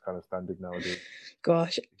think that's kind of standard nowadays.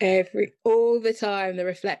 Gosh, all the time the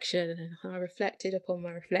reflection, and I reflected upon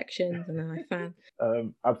my reflections, and then I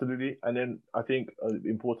found. Absolutely. And then I think an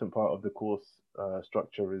important part of the course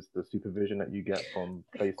structure is the supervision that you get from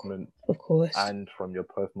placement Of course. and from your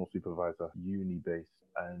personal supervisor, uni based.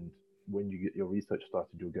 And when you get your research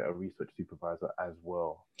started, you'll get a research supervisor as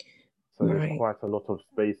well. So there's Right. quite a lot of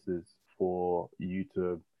spaces for you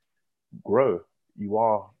to grow. You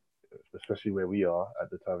are, especially where we are at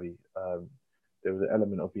the Tavi, there was an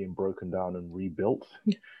element of being broken down and rebuilt.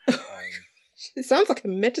 It sounds like a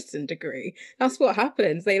medicine degree. That's what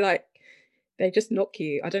happens. They just knock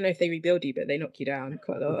you. I don't know if they rebuild you, but they knock you down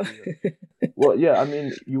quite a lot. Well, yeah, I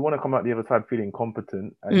mean, you want to come out the other side feeling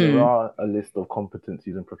competent, and there are a list of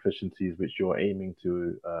competencies and proficiencies which you're aiming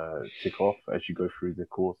to tick off as you go through the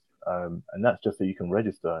course. And that's just so you can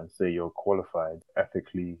register and say you're qualified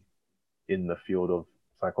ethically in the field of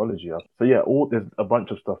psychology. So yeah, there's a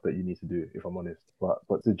bunch of stuff that you need to do, if I'm honest.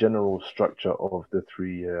 But the general structure of the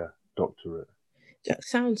 3-year doctorate. That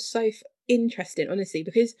sounds so interesting, honestly,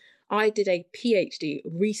 because I did a PhD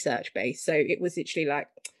research based. So it was literally like,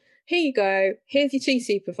 here you go, here's your 2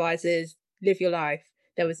 supervisors, live your life.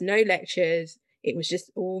 There was no lectures. It was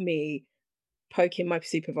just all me poking my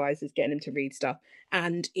supervisors, getting them to read stuff.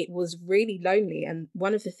 And it was really lonely. And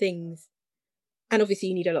one of the things, and obviously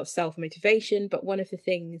you need a lot of self-motivation, but one of the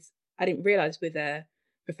things I didn't realize with a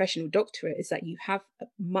professional doctorate is that you have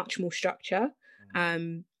much more structure.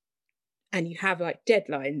 And you have like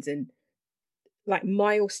deadlines and like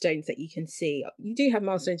milestones that you can see. You do have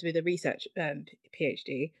milestones with a research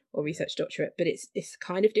PhD or research doctorate, but it's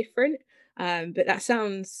kind of different. But that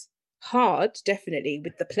sounds hard, definitely,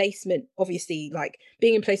 with the placement. Obviously, like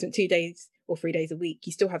being in placement 2 days or 3 days a week,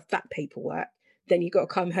 you still have that paperwork. Then you've got to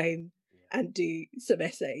come home and do some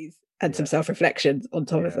essays and some self-reflections on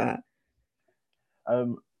top of that.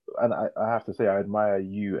 And I have to say, I admire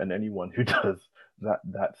you and anyone who does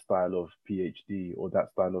that style of PhD or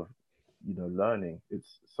that style of learning.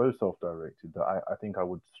 It's so self-directed that I think I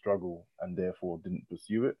would struggle and therefore didn't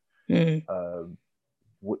pursue it.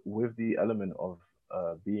 With the element of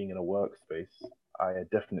being in a workspace, I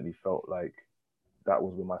definitely felt like that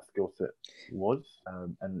was where my skill set was,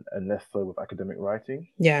 and less so with academic writing.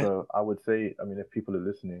 Yeah. So I would say, I mean, if people are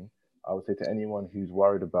listening, I would say to anyone who's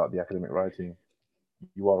worried about the academic writing,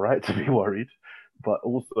 you are right to be worried, but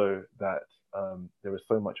also that there is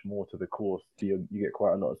so much more to the course. You get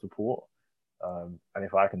quite a lot of support. And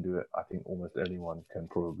if I can do it, I think almost anyone can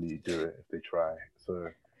probably do it if they try. So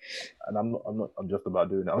And I'm just about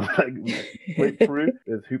doing it. I'm like, wait through.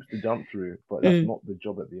 There's hoops to jump through, but that's not the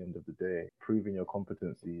job at the end of the day. Proving your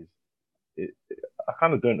competencies. I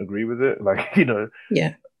kind of don't agree with it. Like,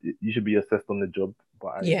 Yeah. you should be assessed on the job, but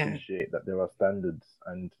I appreciate that there are standards,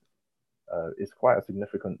 and it's quite a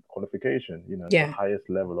significant qualification. It's the highest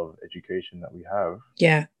level of education that we have.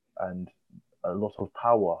 Yeah. And a lot of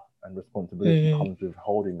power and responsibility comes with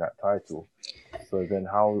holding that title. So then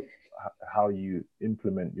how you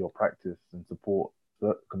implement your practice and support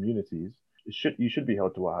the communities, you should be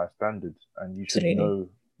held to a high standard, and you should know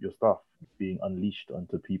your stuff being unleashed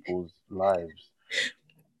onto people's lives.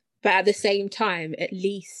 But at the same time, at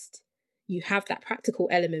least you have that practical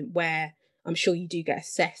element where I'm sure you do get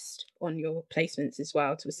assessed on your placements as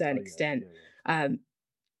well to a certain extent,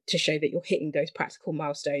 to show that you're hitting those practical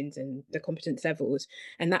milestones and the competence levels.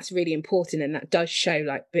 And that's really important. And that does show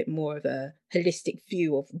like a bit more of a holistic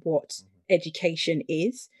view of what education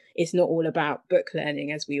is. It's not all about book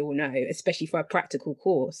learning, as we all know, especially for a practical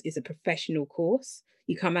course. It's a professional course.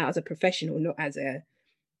 You come out as a professional, not as a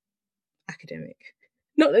academic.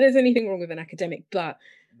 Not that there's anything wrong with an academic, but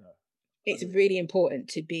it's really important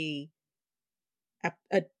to be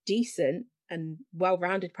a decent and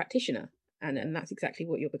well-rounded practitioner. And that's exactly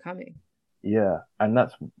what you're becoming. Yeah, and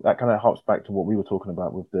that kind of harps back to what we were talking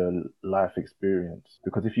about with the life experience.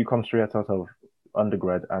 Because if you come straight out of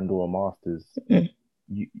undergrad and or a master's,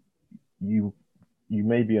 you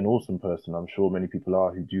may be an awesome person. I'm sure many people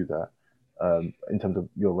are who do that, in terms of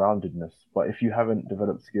your roundedness. But if you haven't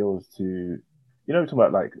developed skills to, talk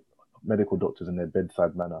about like medical doctors and their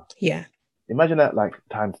bedside manner. Yeah. Imagine that like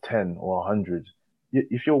times 10 or 100.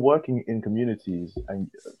 If you're working in communities, and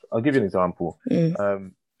I'll give you an example.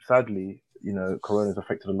 Sadly, Corona's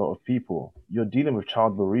affected a lot of people. You're dealing with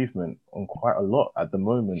child bereavement on quite a lot at the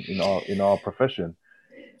moment in our profession.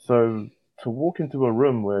 So to walk into a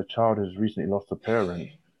room where a child has recently lost a parent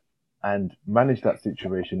and manage that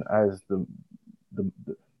situation as the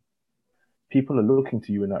people are looking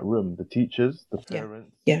to you in that room, the teachers, the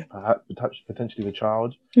parents, perhaps potentially the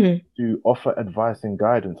child, to offer advice and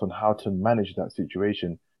guidance on how to manage that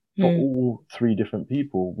situation for all three different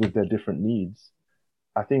people with their different needs.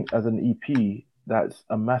 I think as an EP, that's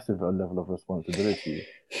a massive level of responsibility.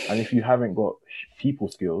 And if you haven't got people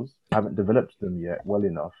skills, haven't developed them yet well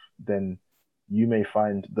enough, then you may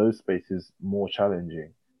find those spaces more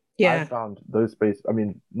challenging. I found those spaces, I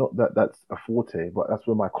mean, not that that's a forte, but that's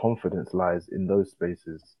where my confidence lies, in those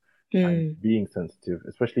spaces, and being sensitive,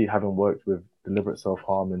 especially having worked with deliberate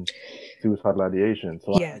self-harm and suicidal ideation.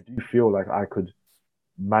 So I do feel like I could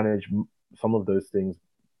manage some of those things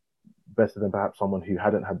better than perhaps someone who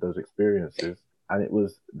hadn't had those experiences. And it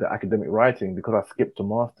was the academic writing, because I skipped a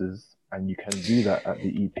master's, and you can do that at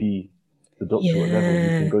the EP, the doctorate level.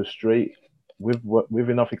 You can go straight with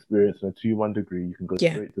enough experience and a 2-1 degree, you can go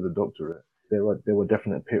straight to the doctorate. There were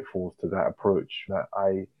definite pitfalls to that approach that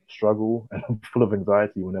I struggle, and I'm full of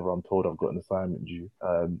anxiety whenever I'm told I've got an assignment due.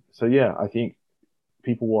 So yeah, I think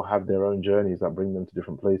people will have their own journeys that bring them to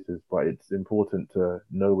different places, but it's important to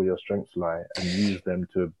know where your strengths lie and use them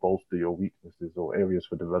to bolster your weaknesses or areas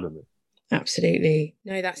for development. Absolutely.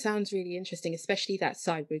 No, that sounds really interesting, especially that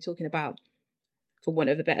side we're talking about, for want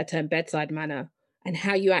of a better term, bedside manner, and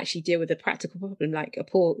how you actually deal with a practical problem, like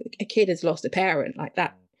a kid has lost a parent like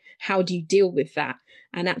that. How do you deal with that?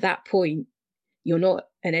 And at that point, you're not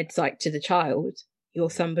an ed psych to the child.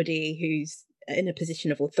 You're somebody who's in a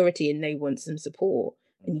position of authority and they want some support,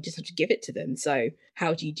 and you just have to give it to them. So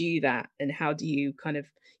how do you do that? And how do you kind of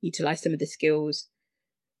utilize some of the skills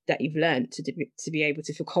that you've learned to be able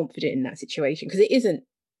to feel confident in that situation? Because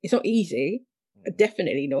it's not easy.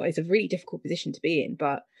 Definitely not. It's a really difficult position to be in.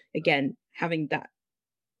 But again, having that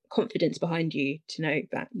confidence behind you to know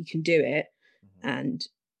that you can do it and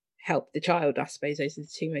help the child, I suppose those are the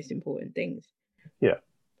two most important things. Yeah.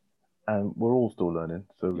 And we're all still learning,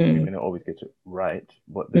 so we may not always get it right,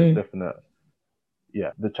 but there's definite,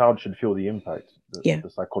 the child should feel the impact, the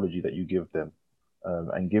psychology that you give them,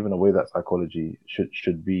 and giving away that psychology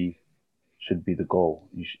should be the goal.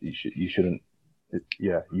 You shouldn't,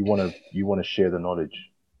 you want to share the knowledge,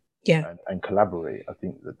 and collaborate. I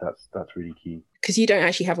think that's really key, because you don't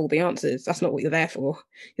actually have all the answers. That's not what you're there for.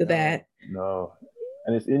 There. No,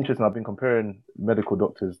 and it's interesting. I've been comparing medical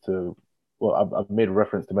doctors to. Well, I've made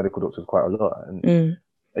reference to medical doctors quite a lot. And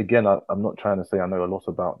again, I'm not trying to say I know a lot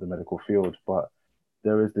about the medical field, but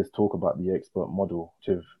there is this talk about the expert model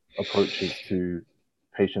to approaches to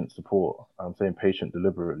patient support. I'm saying patient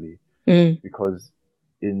deliberately, because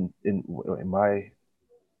with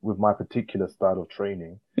my particular style of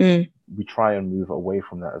training, we try and move away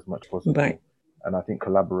from that as much as possible. Right. And I think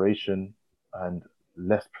collaboration and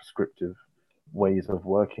less prescriptive ways of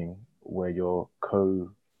working where you're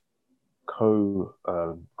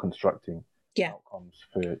constructing outcomes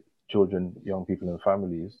for children, young people, and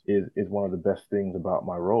families is one of the best things about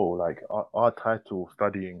my role. Like our title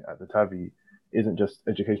studying at the TAVI isn't just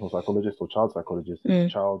educational psychologist or child psychologist,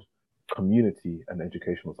 it's child community and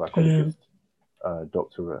educational psychologist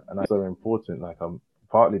doctorate. And that's so important. Like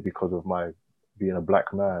partly because of my being a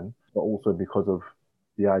black man, but also because of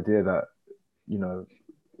the idea that, you know,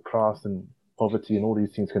 class and poverty and all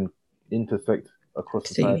these things can intersect across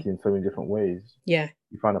society in so many different ways. Yeah.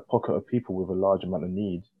 You find a pocket of people with a large amount of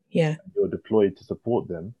need. Yeah. And you're deployed to support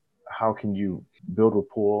them. How can you build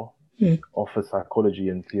rapport, offer psychology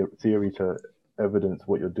and theory to evidence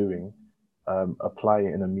what you're doing, apply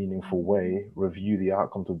it in a meaningful way, review the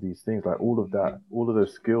outcomes of these things? Like all of that, all of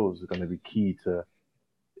those skills are going to be key to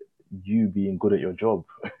you being good at your job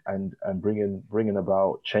and bringing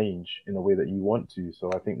about change in a way that you want to. So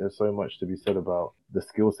I think there's so much to be said about the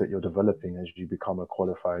skill set you're developing as you become a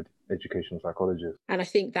qualified educational psychologist. And I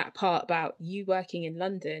think that part about you working in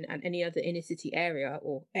London and any other inner city area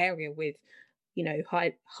or area with, you know,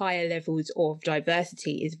 higher levels of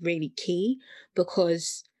diversity is really key,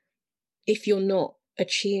 because if you're not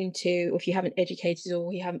attuned to, or if you haven't educated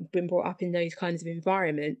or you haven't been brought up in those kinds of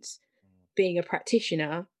environments, being a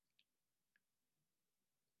practitioner,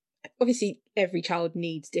 obviously every child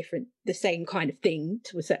needs the same kind of thing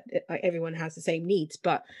to a set, like everyone has the same needs,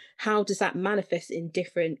 but how does that manifest in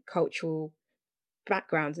different cultural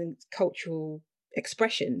backgrounds and cultural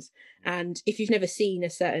expressions? And if you've never seen a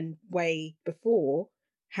certain way before,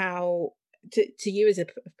 how to you as a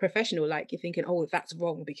professional, like you're thinking, oh, that's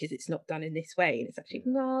wrong because it's not done in this way, and it's actually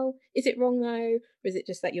no, is it wrong though, or is it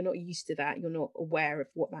just that you're not used to that, you're not aware of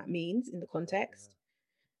what that means in the context?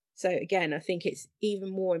 So again, I think it's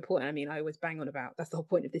even more important. I mean, I always bang on about, that's the whole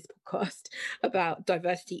point of this podcast, about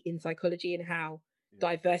diversity in psychology and how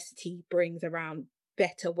diversity brings around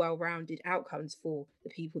better, well-rounded outcomes for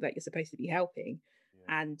the people that you're supposed to be helping.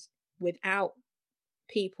 And without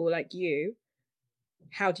people like you,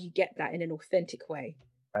 how do you get that in an authentic way?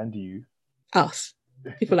 And you. Us.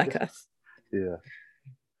 People like us. Yeah.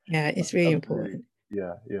 Yeah, it's really important.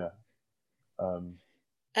 Yeah.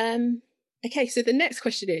 Okay, so the next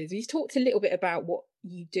question is, we've talked a little bit about what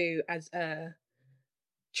you do as a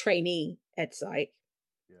trainee ed psych,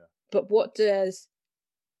 but what does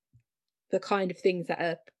the kind of things that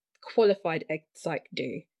a qualified ed psych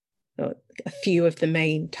do? Or a few of the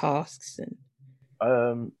main tasks. And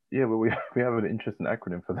well, we have an interesting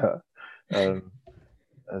acronym for that,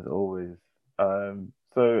 as always.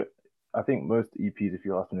 So I think most EPs, if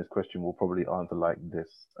you ask them this question, will probably answer like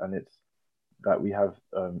this, and it's that we have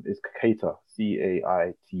is CAITR,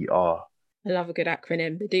 CAITR. I love a good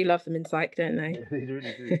acronym. They do love them in psych, don't they? They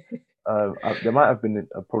really do. There might have been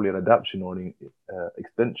probably an adaptation or an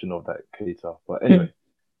extension of that CAITR, but anyway,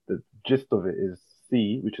 the gist of it is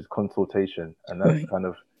C, which is consultation, and that's kind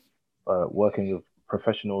of working with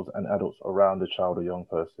professionals and adults around a child or young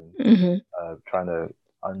person, trying to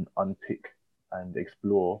unpick and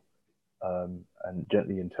explore and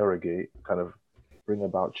gently interrogate, kind of bring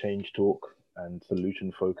about change talk and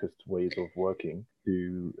solution focused ways of working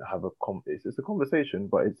to have it's a conversation,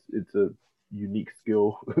 but it's a unique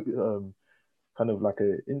skill, kind of like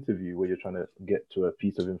an interview where you're trying to get to a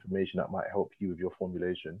piece of information that might help you with your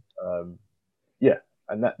formulation.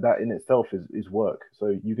 And that in itself is work. So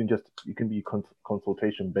you can be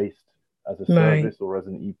consultation based as a service or as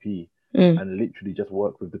an EP, and literally just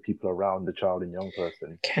work with the people around the child and young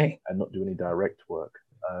person, and not do any direct work.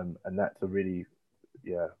 And that's a really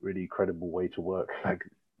credible way to work. Like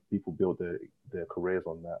people build their careers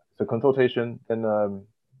on that. So consultation. Then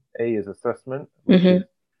A is assessment, which is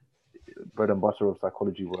bread and butter of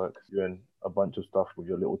psychology work, doing a bunch of stuff with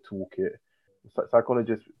your little toolkit.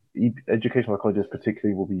 Psychologists, educational psychologists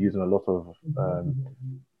particularly, will be using a lot of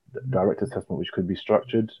direct assessment, which could be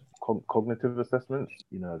structured cognitive assessments,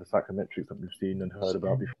 the psychometrics that we've seen and heard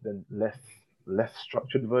about before. Then less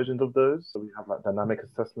structured versions of those. So we have like dynamic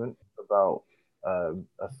assessment about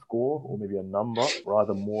a score or maybe a number,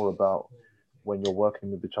 rather more about when you're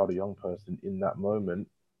working with the child or young person in that moment,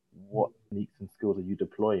 what techniques and skills are you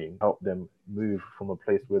deploying, help them move from a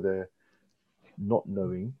place where they're not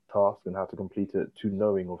knowing task and how to complete it to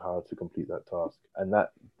knowing of how to complete that task. And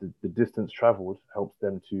that the distance traveled helps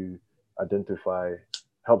you to identify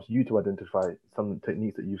some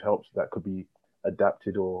techniques that you've helped that could be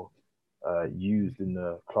adapted or used in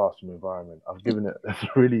the classroom environment. I've given it a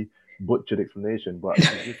really butchered explanation, but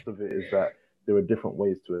the gist of it is that there are different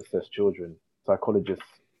ways to assess children. Psychologists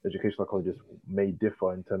educational psychologists may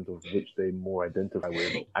differ in terms of which they more identify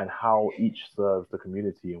with and how each serves the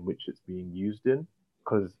community in which it's being used in.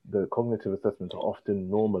 Because the cognitive assessments are often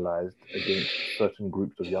normalized against certain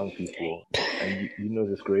groups of young people, and you know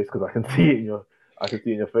this, Grace, because I can see it in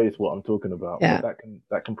your face what I'm talking about. Yeah. But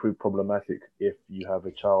that can prove problematic if you have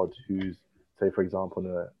a child who's, say, for example,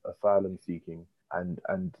 an asylum seeking, and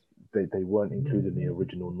they weren't included in the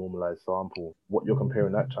original normalized sample. What you're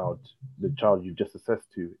comparing the child you've just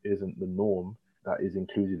assessed to, isn't the norm that is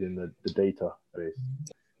included in the database.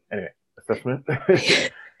 Anyway, assessment.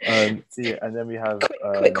 Yeah, and then we have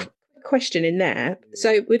quick question in there.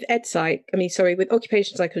 So with with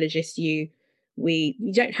occupational psychologists, we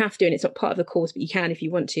don't have to, and it's not part of the course, but you can if you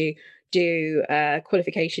want to do a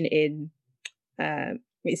qualification in.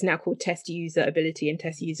 It's now called test user ability and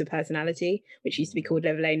test user personality, which used to be called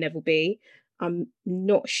level A and level B. I'm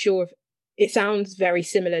not sure if it sounds very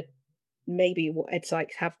similar. Maybe what ed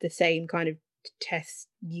psychs have the same kind of test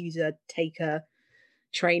user taker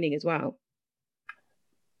training as well.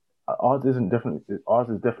 Ours is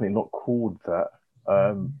definitely not called that.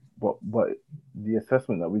 But the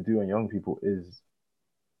assessment that we do on young people is.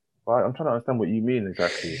 Well, I'm trying to understand what you mean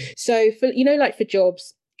exactly. So for for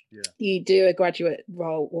jobs, you do a graduate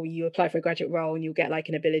role, or you apply for a graduate role, and you'll get like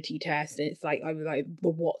an ability test, and it's like either like the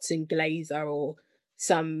Watson Glaser or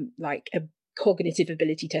some like a cognitive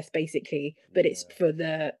ability test, basically. But it's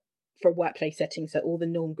for workplace settings, so all the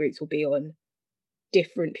norm groups will be on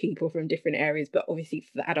different people from different areas, but obviously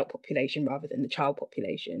for the adult population rather than the child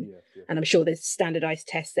population. Yes. And I'm sure there's standardized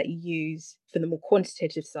tests that you use for the more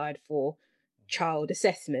quantitative side for child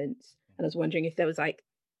assessments. And I was wondering if there was like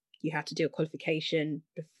you had to do a qualification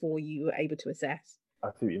before you were able to assess.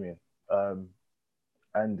 I see what you mean.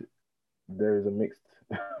 And there is a mixed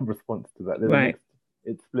response to that.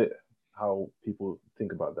 It's split how people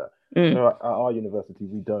think about that. So at our university,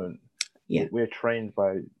 we don't. Yeah. We're trained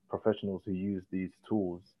by professionals who use these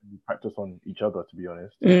tools. We practice on each other, to be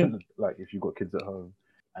honest. Like if you've got kids at home,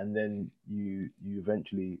 and then you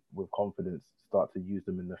eventually, with confidence, start to use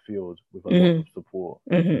them in the field with a lot of support.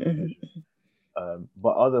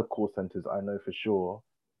 But other call centers, I know for sure,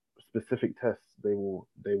 specific tests they will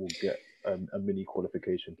get a mini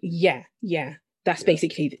qualification. Yeah. That's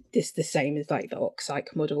basically the same as like the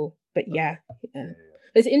OCPSYCH model, but yeah.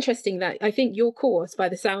 It's interesting that I think your course, by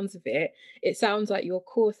the sounds of it, it sounds like your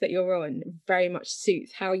course that you're on very much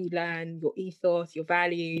suits how you learn, your ethos, your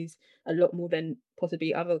values, a lot more than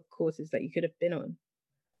possibly other courses that you could have been on.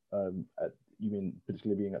 You mean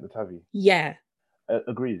particularly being at the TAVI? Yeah.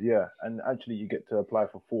 Agreed, yeah. And actually you get to apply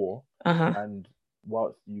for 4. And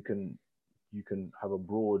whilst you can have a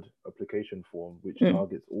broad application form which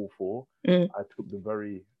targets all 4, I took the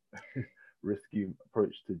very risky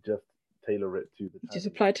approach to just tailor it to the TAVI. Just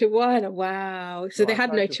apply to one. Wow. So they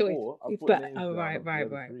had no choice. But right.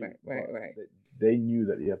 They knew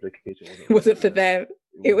that the application wasn't for them.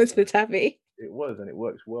 It was for TAVI. It was, and it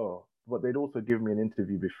works well. But they'd also given me an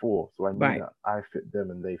interview before, so I knew that I fit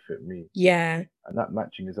them and they fit me. Yeah. And that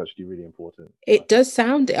matching is actually really important. It does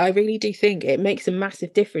sound, I really do think it makes a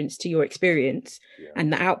massive difference to your experience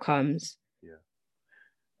and the outcomes. Yeah.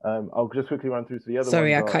 I'll just quickly run through the other ones.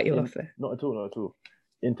 Sorry, I cut you off there. Not at all.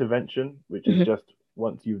 Intervention, which is just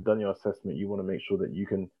once you've done your assessment, you want to make sure that you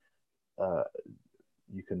can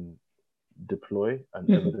deploy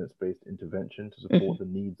an evidence-based intervention to support the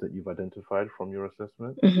needs that you've identified from your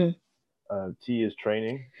assessment. T is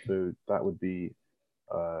training, so that would be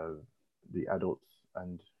the adults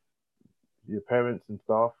and your parents and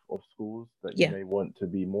staff of schools that you may want to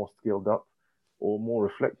be more skilled up or more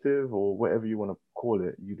reflective or whatever you want to call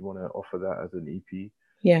it. You'd want to offer that as an EP.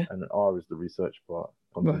 Yeah. And R is the research part,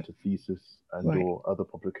 content to thesis and or other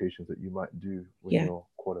publications that you might do when you're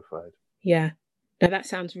qualified. Yeah. Now that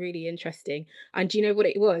sounds really interesting. And do you know what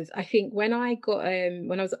it was? I think when I got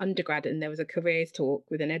when I was undergrad and there was a careers talk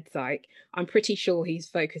with an ed psych, I'm pretty sure he's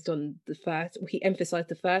focused on the first. He emphasised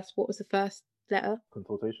the first. What was the first letter?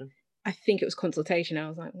 Consultation. I think it was consultation. I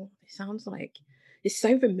was like, well, it sounds like it's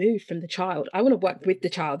so removed from the child. I want to work with the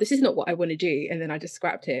child. This is not what I want to do. And then I just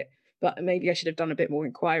scrapped it. But maybe I should have done a bit more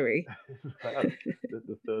inquiry.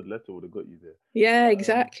 The third letter would have got you there. Yeah,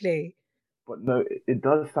 exactly. But no, it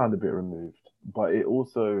does sound a bit removed, but it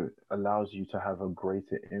also allows you to have a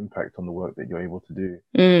greater impact on the work that you're able to do.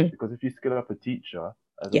 Because if you skill up a teacher,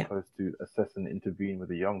 as opposed to assess and intervene with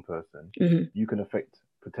a young person, you can affect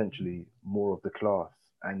potentially more of the class,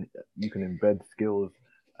 and you can embed skills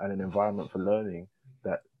and an environment for learning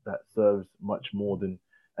that serves much more than.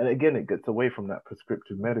 And again, it gets away from that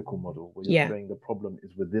prescriptive medical model where you're saying the problem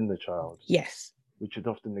is within the child. Yes. which is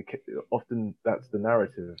often that's the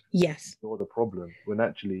narrative. Yes. Or the problem, when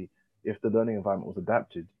actually, if the learning environment was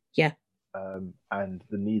adapted, Yeah. and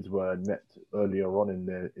the needs were met earlier on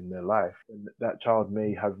in their life, and that child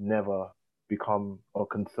may have never become a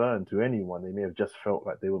concern to anyone. They may have just felt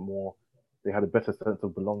like they had a better sense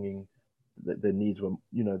of belonging, that their needs were,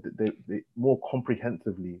 they more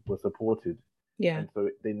comprehensively were supported, Yeah. and so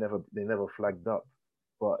they never flagged up.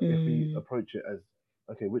 But if we approach it as,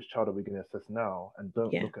 okay, which child are we going to assess now, and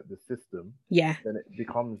don't look at the system, then it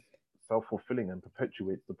becomes self-fulfilling and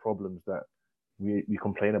perpetuates the problems that we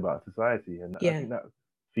complain about in society. And I think that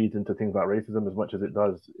feeds into things like racism as much as it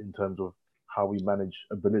does in terms of how we manage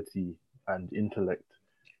ability and intellect,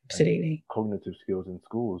 absolutely, and cognitive skills in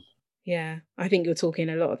schools. Yeah, I think you're talking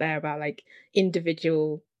a lot there about like the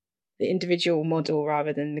individual model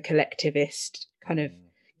rather than the collectivist kind of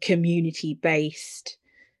community-based,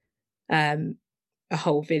 a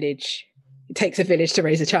whole village. It takes a village to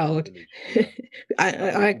raise a child.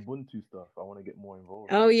 Ubuntu stuff. I want to get more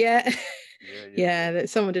involved. Oh yeah. Yeah.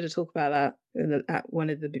 Someone did a talk about that at one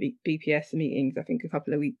of the BPS meetings. I think a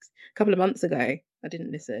couple of months ago. I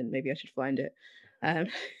didn't listen. Maybe I should find it.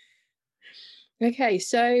 Okay,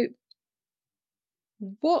 so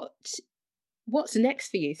what's next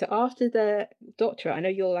for you? So after the doctorate, I know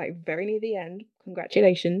you're like very near the end.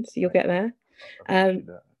 Congratulations, you'll get there.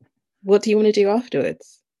 What do you want to do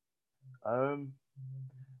afterwards? I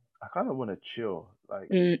kind of want to chill.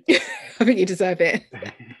 Like, I think you deserve it.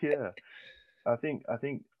 Yeah, I think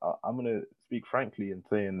I'm gonna speak frankly in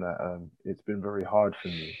saying that it's been very hard for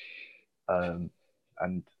me,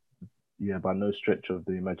 and yeah, by no stretch of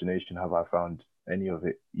the imagination have I found any of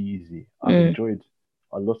it easy. I've enjoyed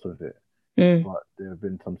a lot of it, but there have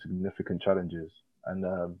been some significant challenges, and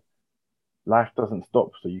life doesn't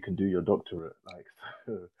stop so you can do your doctorate. Like,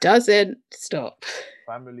 doesn't stop.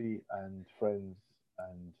 Family and friends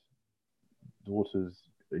and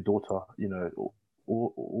daughter,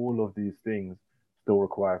 all of these things still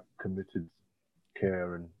require committed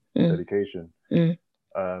care and dedication.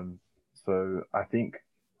 So I think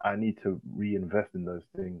I need to reinvest in those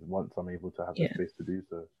things once I'm able to have the space to do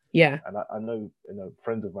so. Yeah. And I know,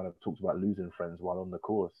 friends of mine have talked about losing friends while on the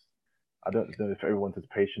course. I don't know if everyone's as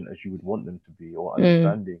patient as you would want them to be, or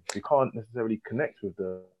understanding. You can't necessarily connect with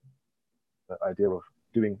the idea of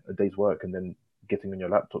doing a day's work and then getting on your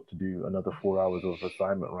laptop to do another 4 hours of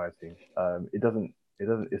assignment writing.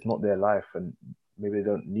 It's not their life, and maybe they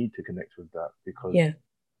don't need to connect with that because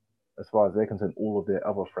as far as they're concerned, all of their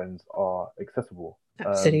other friends are accessible.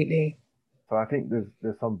 Absolutely. So I think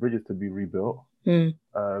there's some bridges to be rebuilt, but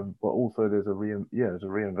also there's a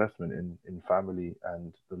reinvestment in family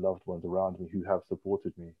and the loved ones around me who have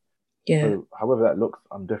supported me. Yeah. So however that looks,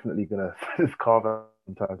 I'm definitely gonna just carve out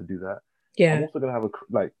some time to do that. Yeah. I'm also gonna have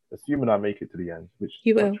assuming I make it to the end, which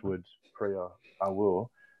touch wood, prayer, I will.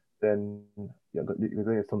 Then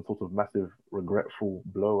there's some sort of massive regretful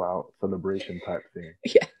blowout celebration type thing.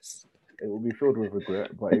 Yes. It will be filled with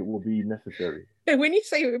regret, but it will be necessary. When you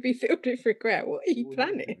say it will be filled with regret, what are you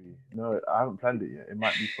planning? No, I haven't planned it yet. It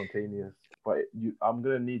might be spontaneous, but I'm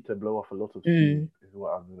gonna need to blow off a lot of steam. Is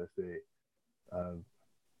what I'm gonna say.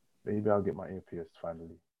 Maybe I'll get my ear pierced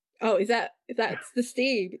finally. Oh, that's the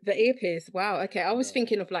steam, the ear pierce? Wow. Okay, I was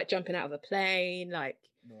thinking of like jumping out of a plane, like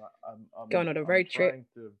going on a road trip. I'm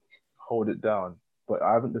trying to hold it down, but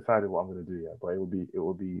I haven't decided what I'm gonna do yet. But it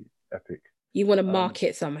will be epic. You want to mark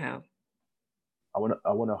it somehow? I want to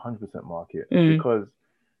 100% mark it because,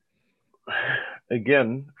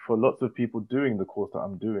 again, for lots of people doing the course that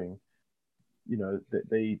I'm doing,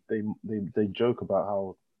 they joke about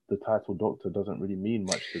how the title doctor doesn't really mean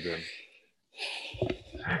much to them.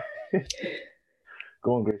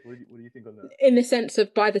 Go on, Grace. What do you think on that? In the sense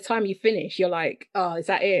of by the time you finish, you're like, oh, is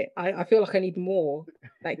that it? I feel like I need more.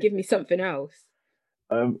 Like, give me something else.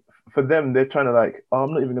 For them, they're trying to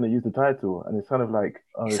I'm not even going to use the title, and it's kind of like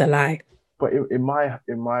it's a lie. But in my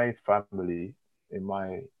family, in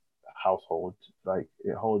my household,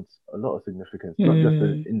 it holds a lot of significance. Not just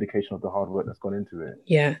an indication of the hard work that's gone into it.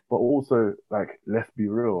 Yeah. But also, let's be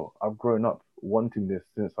real. I've grown up wanting this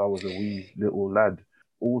since I was a wee little lad.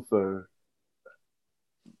 Also,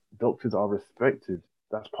 doctors are respected.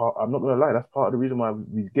 I'm not gonna lie, that's part of the reason why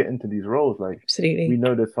we get into these roles. Absolutely. We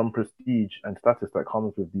know there's some prestige and status that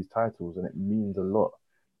comes with these titles, and it means a lot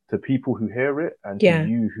to people who hear it and to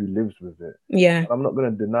you who lives with it. Yeah. And I'm not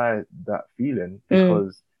gonna deny that feeling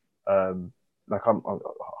because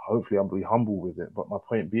hopefully I'm be humble with it. But my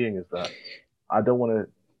point being is that I don't want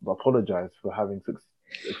to apologize for having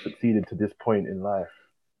succeeded to this point in life.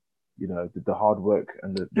 The hard work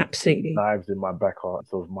and the absolutely knives in my back heart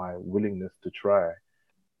of my willingness to try.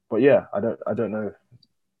 but yeah, I don't know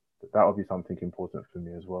if that would be something important for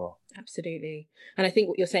me as well. Absolutely. And I think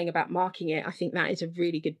what you're saying about marking it, I think that is a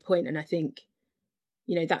really good point. And I think,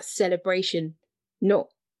 that celebration, not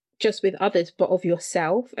just with others, but of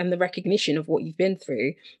yourself and the recognition of what you've been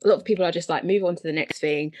through. A lot of people are just like, move on to the next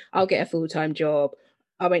thing. I'll get a full-time job.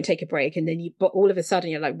 I won't take a break. And then but all of a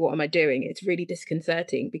sudden you're like, what am I doing? It's really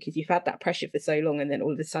disconcerting because you've had that pressure for so long. And then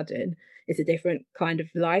all of a sudden it's a different kind of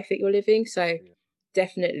life that you're living. So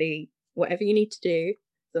definitely whatever you need to do,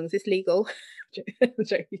 as long as it's legal,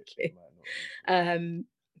 joking,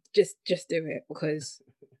 just do it, because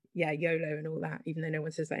YOLO and all that, even though no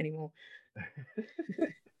one says that anymore.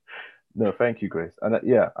 No, thank you, Grace. And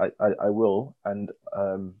I will. And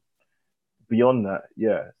beyond that,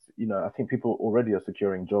 I think people already are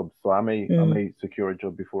securing jobs. So I may secure a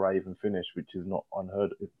job before I even finish, which is not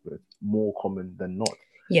unheard of. It's more common than not,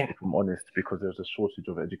 if I'm honest, because there's a shortage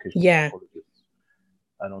of educational psychologists.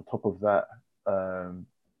 And on top of that,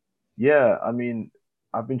 I mean,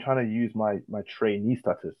 I've been trying to use my trainee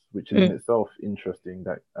status, which is in itself interesting,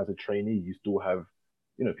 that as a trainee, you still have,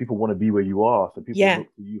 people want to be where you are. So people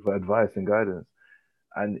look to you for advice and guidance.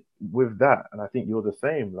 And with that, and I think you're the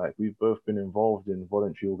same, like we've both been involved in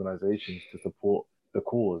voluntary organizations to support the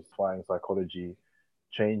cause, applying psychology,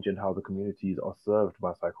 change in how the communities are served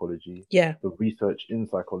by psychology, the research in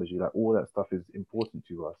psychology, like all that stuff is important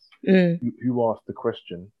to us. Who asked the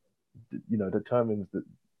question, determines that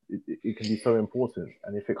it can be so important.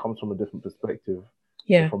 And if it comes from a different perspective,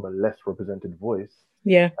 or from a less represented voice,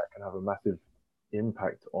 that can have a massive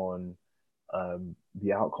impact on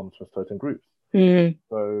the outcomes for certain groups.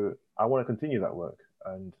 So I want to continue that work.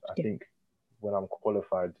 And I think when I'm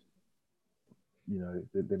qualified,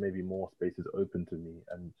 there may be more spaces open to me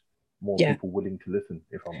and more people willing to listen,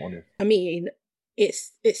 if I'm honest. I mean,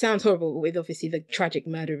 it sounds horrible, with obviously the tragic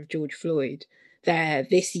murder of George Floyd.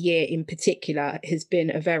 This year in particular has been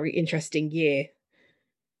a very interesting year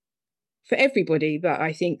for everybody, but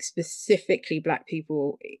I think specifically Black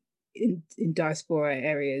people in diaspora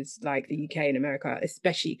areas like the UK and America,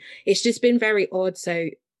 especially. It's just been very odd. So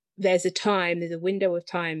there's a window of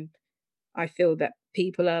time, I feel, that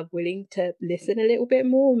people are willing to listen a little bit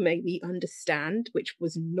more, maybe understand, which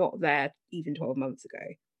was not there even 12 months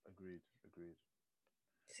ago. Agreed.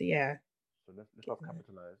 So yeah. So let's not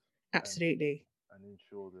capitalize. Absolutely. And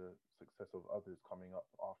ensure the success of others coming up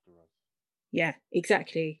after us. Yeah,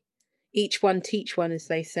 exactly. Each one teach one, as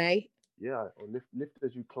they say. Yeah, or lift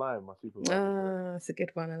as you climb, my supervisor. That's a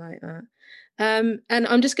good one. I like that. And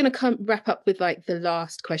I'm just going to wrap up with like the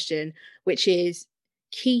last question, which is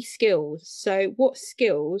key skills. So what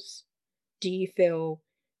skills do you feel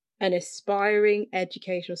an aspiring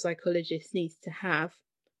educational psychologist needs to have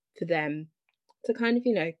for them to kind of,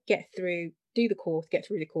 get through the course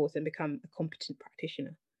and become a competent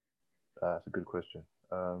practitioner? That's a good question.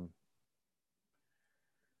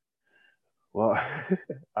 Well,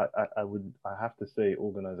 I have to say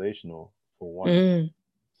organizational for one.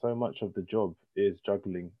 So much of the job is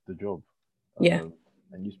juggling the job. And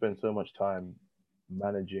you spend so much time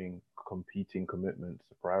managing competing commitments,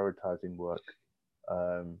 prioritizing work,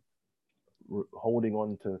 holding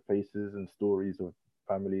on to faces and stories of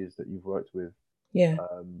families that you've worked with,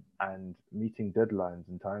 and meeting deadlines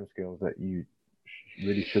and timescales that you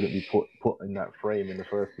really shouldn't be put in that frame in the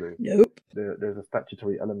first place. Nope. There's a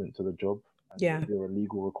statutory element to the job, and there are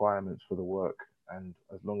legal requirements for the work. And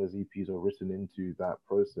as long as EPs are written into that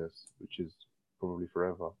process, which is probably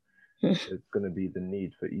forever, it's going to be the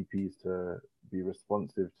need for EPs to be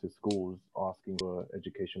responsive to schools asking for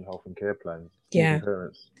education, health, and care plans, and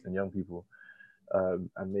parents and young people,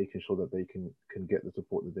 and making sure that they can get the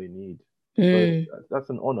support that they need. So that's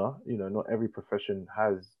an honor. Not every profession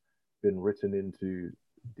has been written into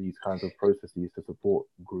these kinds of processes to support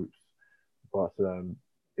groups, but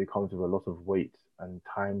it comes with a lot of weight and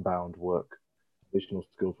time-bound work. Additional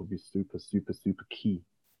skills will be super, super, super key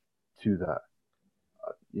to that.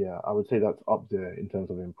 I would say that's up there in terms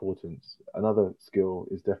of importance. Another skill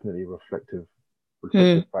is definitely reflective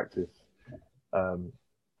practice,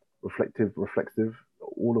 reflexive,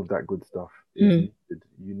 all of that good stuff is needed.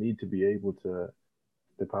 You need to be able to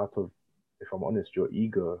step out of, if I'm honest, your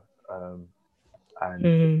ego,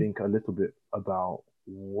 and think a little bit about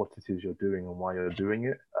what it is you're doing and why you're doing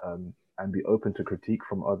it, and be open to critique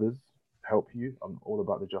from others, help you. I'm all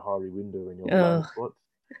about the Johari window in your blind spots.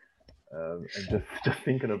 And just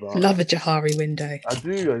thinking about, love a Johari window. I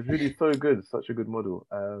do. It's really so good. Such a good model.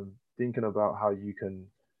 Thinking about how you can,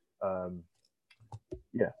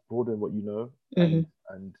 broaden what you know,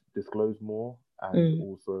 and disclose more, and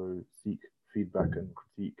also seek feedback and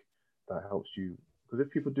critique that helps you Because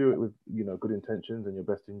if people do it with, good intentions and your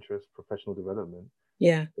best interest, professional development,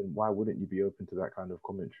 Yeah. then why wouldn't you be open to that kind of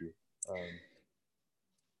commentary?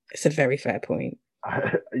 It's a very fair point.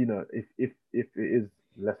 If it is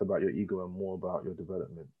less about your ego and more about your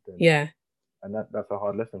development, then Yeah. and that's a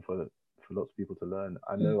hard lesson for lots of people to learn.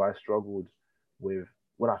 I know I struggled with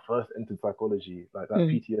when I first entered psychology, like that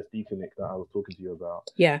PTSD clinic that I was talking to you about.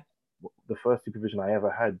 Yeah. The first supervision I ever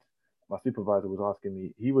had, my supervisor was asking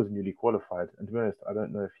me. He was newly qualified, and to be honest, I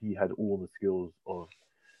don't know if he had all the skills of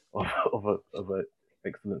a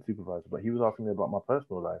excellent supervisor, but he was asking me about my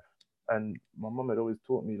personal life. And my mum had always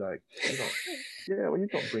taught me, like, you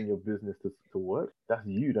don't bring your business to work. That's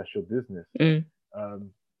you. That's your business.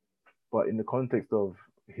 But in the context of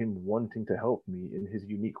him wanting to help me in his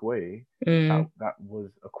unique way, that was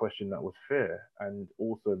a question that was fair, and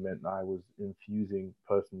also meant that I was infusing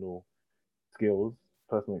personal skills,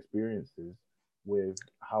 personal experiences with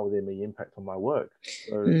how they may impact on my work.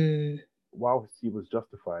 So whilst he was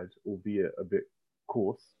justified, albeit a bit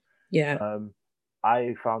coarse,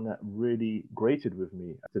 I found that really grated with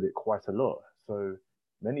me. I did it quite a lot. So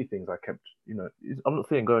many things I kept, I'm not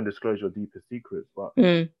saying go and disclose your deepest secrets, but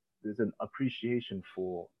there's an appreciation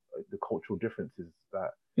for the cultural differences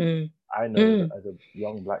that I know that as a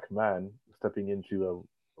young Black man stepping into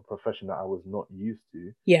a profession that I was not used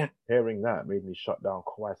to. Yeah. Hearing that made me shut down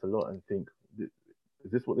quite a lot and think,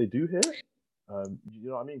 is this what they do here? You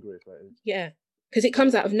know what I mean, Grace? Like, yeah. Because it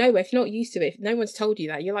comes out of nowhere. If you're not used to it, if no one's told you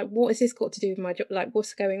that, you're like, what has this got to do with my job? Like,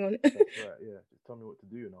 what's going on? That's right, yeah. Just tell me what to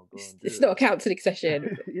do and I'll go and do it. It's not a counselling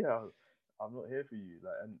session. Yeah, I'm not here for you.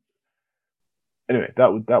 Like, and anyway,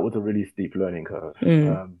 that was a really steep learning curve.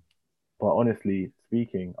 But honestly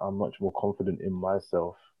speaking, I'm much more confident in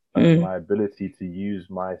myself and my ability to use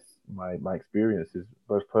my experiences,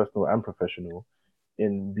 both personal and professional,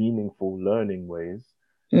 in meaningful learning ways.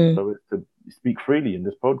 So it's to speak freely in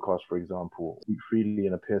this podcast, for example, speak freely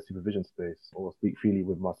in a peer supervision space, or speak freely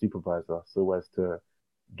with my supervisor, so as to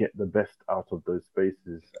get the best out of those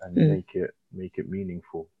spaces and make it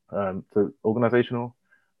meaningful. So organizational,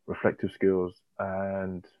 reflective skills,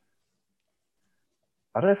 and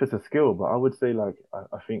I don't know if it's a skill, but I would say, like,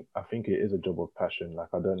 I think it is a job of passion. Like,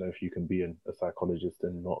 I don't know if you can be a psychologist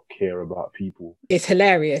and not care about people. It's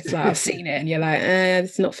hilarious. Like, I've seen it and you're like,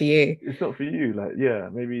 it's not for you. It's not for you. Like, yeah,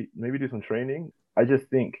 maybe do some training. I just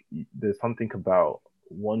think there's something about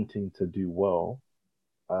wanting to do well,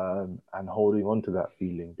 and holding on to that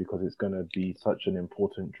feeling, because it's going to be such an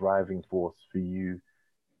important driving force for you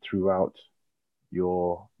throughout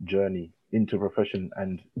your journey into profession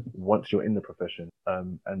and once you're in the profession.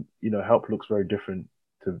 And help looks very different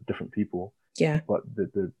to different people. Yeah. But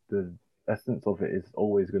the essence of it is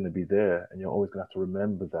always going to be there, and you're always going to have to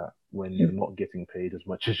remember that when you're not getting paid as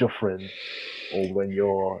much as your friends, or when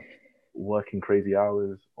you're working crazy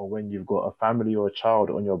hours, or when you've got a family or a child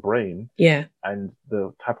on your brain, and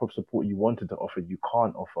the type of support you wanted to offer you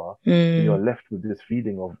can't offer, and you're left with this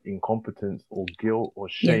feeling of incompetence or guilt or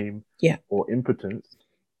shame or impotence.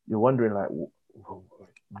 You're wondering, like,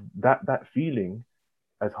 that feeling,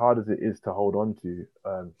 as hard as it is to hold on to,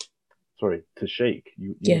 to shake,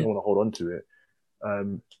 you don't want to hold on to it.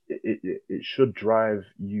 It should drive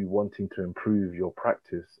you wanting to improve your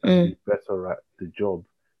practice and be better at the job,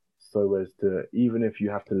 so as to, even if you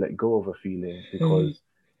have to let go of a feeling because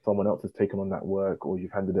someone else has taken on that work or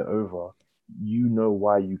you've handed it over, you know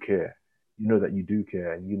why you care. You know that you do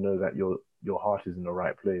care, and you know that your heart is in the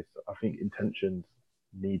right place. I think intentions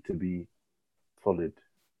need to be solid,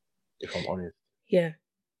 if I'm honest. Yeah.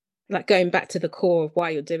 Like going back to the core of why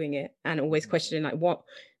you're doing it, and always questioning, like, what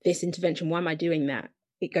this intervention, why am I doing that?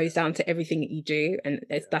 It goes down to everything that you do, and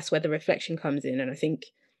that's where the reflection comes in. And I think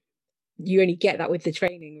you only get that with the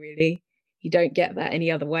training, really. You don't get that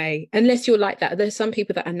any other way, unless you're like that. There's some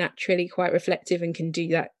people that are naturally quite reflective and can do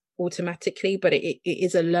that automatically, but it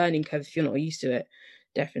is a learning curve if you're not used to it.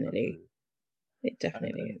 Definitely. Absolutely. It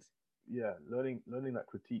definitely is. Yeah, learning that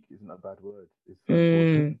critique isn't a bad word. It's so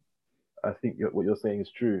important. I think what you're saying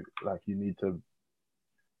is true. Like, you need to,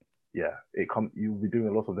 you'll be doing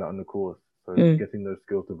a lot of that on the course. So getting those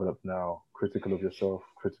skills developed now, critical of yourself,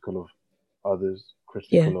 critical of others,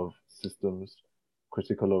 critical of systems,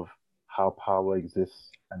 critical of how power exists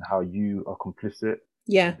and how you are complicit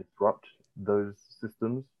and disrupt those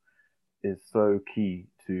systems, is so key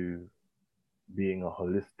to being a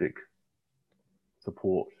holistic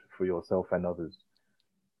support for yourself and others.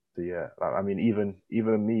 So I mean,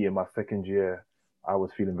 even me in my second year, I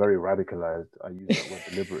was feeling very radicalized. I use that word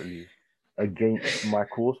deliberately, against my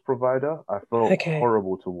course provider. I felt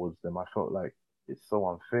horrible towards them. I felt like it's so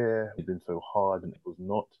unfair. It's been so hard, and it was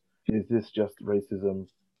not. Is this just racism?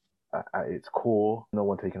 at its core. No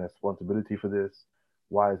one taking responsibility for this.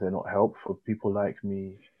 Why is there not help for people like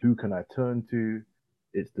me? Who can I turn to?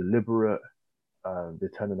 It's deliberate. They're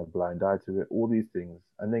turning a blind eye to it. All these things,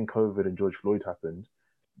 and then COVID and George Floyd happened.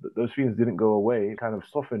 Those feelings didn't go away. It kind of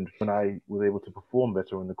softened when I was able to perform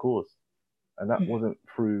better on the course, and that wasn't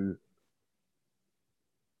through.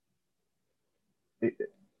 It,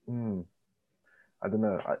 I don't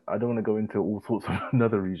know. I don't want to go into all sorts of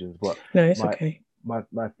other regions, but No, it's my okay.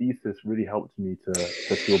 my thesis really helped me to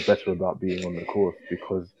feel better about being on the course,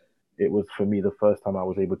 because it was for me the first time I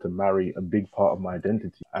was able to marry a big part of my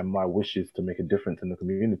identity and my wishes to make a difference in the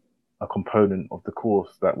community, a component of the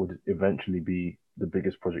course that would eventually be the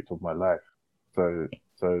biggest project of my life. So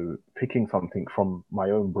picking something from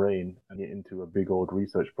my own brain and get into a big old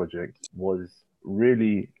research project was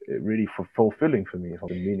really fulfilling for me,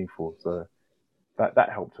 and meaningful. So that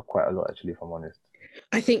helped quite a lot, actually, if I'm honest.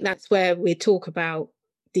 I think that's where we talk about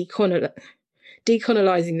decolonizing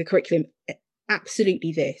the curriculum.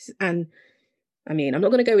 Absolutely this. And I mean, I'm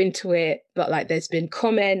not going to go into it, but like there's been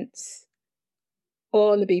comments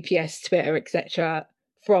on the BPS, Twitter, etc.,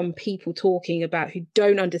 from people talking about who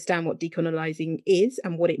don't understand what decolonizing is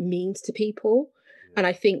and what it means to people. Yeah. And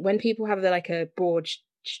I think when people have a broad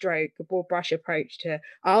brush approach to,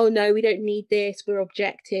 oh no, we don't need this, we're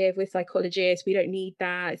objective, we're psychologists, we don't need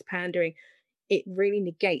that, it's pandering, it really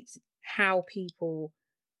negates how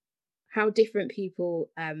different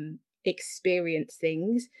people experience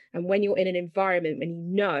things. And when you're in an environment when you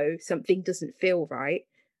know something doesn't feel right,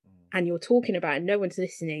 and you're talking about it and no one's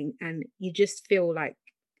listening, and you just feel like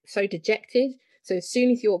so dejected. So as soon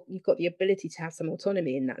as you've got the ability to have some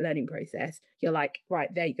autonomy in that learning process, you're like, right,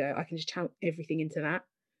 there you go, I can just channel everything into that.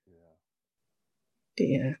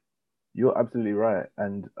 Yeah. You're absolutely right.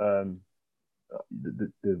 And the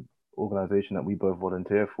organization that we both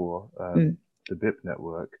volunteer for, the BIP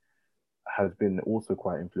network, has been also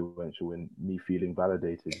quite influential in me feeling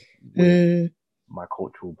validated with my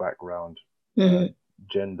cultural background,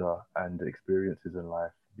 gender, and experiences in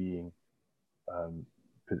life. Being,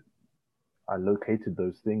 I located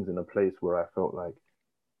those things in a place where I felt like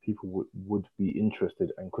people would be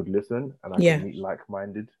interested and could listen, and I could meet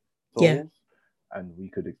like-minded souls, and we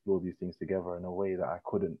could explore these things together in a way that I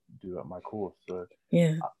couldn't do at my course. So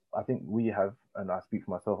I think we have, and I speak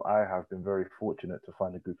for myself, I have been very fortunate to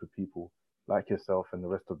find a group of people like yourself and the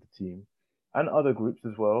rest of the team, and other groups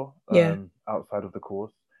as well, outside of the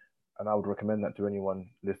course. And I would recommend that to anyone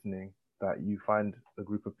listening, that you find a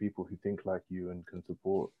group of people who think like you and can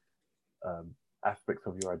support aspects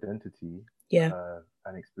of your identity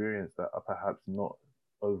and experience that are perhaps not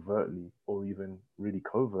overtly or even really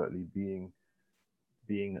covertly being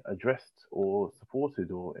addressed or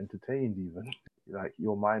supported or entertained even. Like,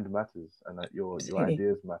 your mind matters, and that your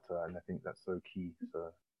ideas matter, and I think that's so key.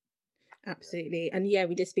 So absolutely. And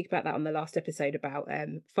we did speak about that on the last episode, about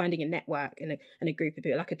finding a network and a group of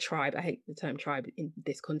people, like a tribe. I hate the term tribe in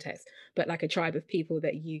this context, but like a tribe of people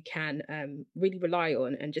that you can really rely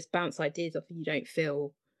on and just bounce ideas off, and you don't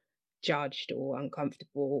feel judged or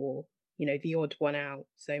uncomfortable, or the odd one out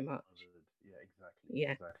so much.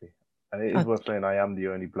 Exactly. And it is worth saying, I am the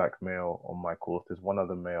only black male on my course. There's one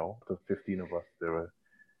other male. There's 15 of us. There are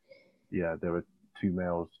 2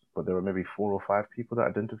 males, but there are maybe 4 or 5 people that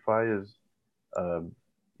identify as, a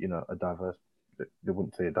diverse. They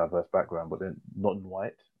wouldn't say a diverse background, but they're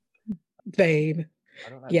non-white. Babe. I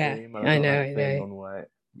don't like BAME. I don't like saying non-white.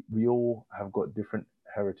 We all have got different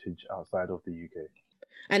heritage outside of the UK.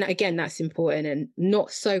 And again, that's important and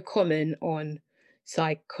not so common on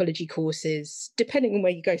psychology courses, depending on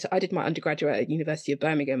where you go. So I did my undergraduate at University of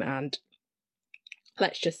Birmingham, and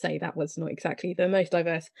let's just say that was not exactly the most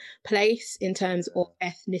diverse place in terms of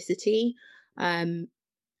ethnicity and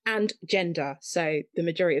gender. So the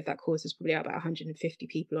majority of that course was probably about 150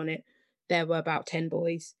 people on it. There were about 10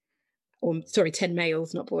 boys, 10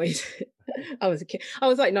 males, not boys. I was a kid. I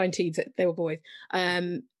was like 19, so they were boys.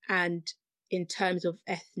 And in terms of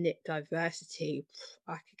ethnic diversity,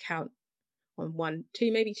 I could count on 1,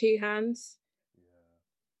 2, maybe 2 hands.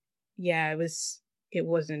 It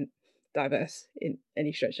wasn't diverse in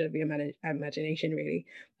any stretch of the imagination, really.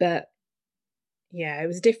 But it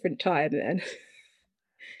was a different time then.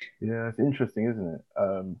 Yeah, it's interesting, isn't it?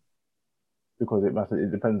 Because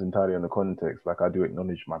it depends entirely on the context. Like, I do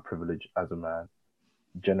acknowledge my privilege as a man,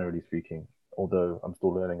 generally speaking, although I'm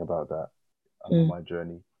still learning about that. I'm on my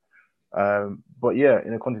journey. But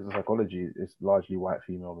in the context of psychology, it's largely white,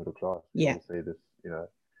 female, middle class. We always say this,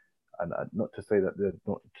 and not to say that there's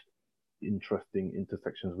not interesting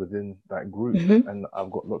intersections within that group. And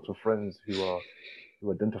I've got lots of friends who are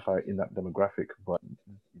who identify in that demographic. But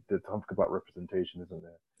there's something about representation, isn't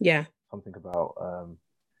there? Yeah. Something about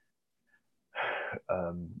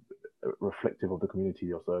um, reflective of the community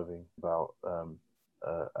you're serving, about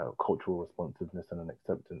cultural responsiveness and an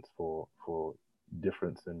acceptance for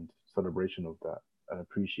difference and celebration of that, an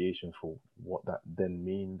appreciation for what that then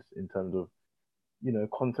means in terms of,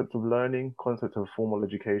 concepts of learning, concepts of formal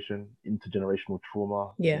education, intergenerational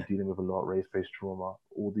trauma. Yeah. Dealing with a lot of race-based trauma.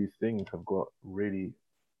 All these things have got really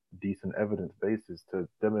decent evidence basis to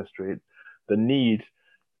demonstrate the need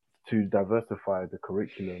to diversify the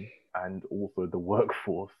curriculum and also the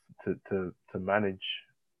workforce to manage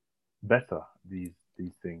better these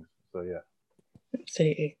things. So yeah.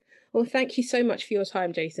 Absolutely. Well, thank you so much for your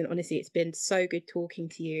time, Jason. Honestly, it's been so good talking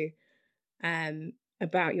to you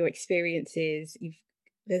about your experiences.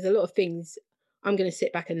 There's a lot of things I'm going to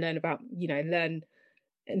sit back and learn about, learn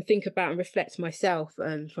and think about and reflect myself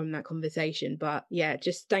from that conversation. But yeah,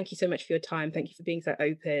 just thank you so much for your time. Thank you for being so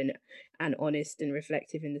open and honest and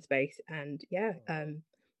reflective in the space. And yeah,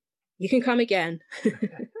 you can come again.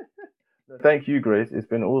 Thank you, Grace. It's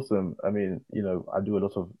been awesome. I mean, I do a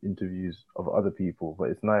lot of interviews of other people, but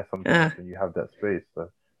it's nice sometimes when you have that space. So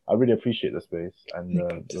I really appreciate the space and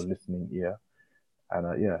your listening ear.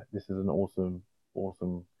 And yeah, this is an awesome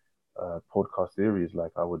podcast series.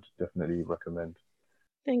 Like, I would definitely recommend.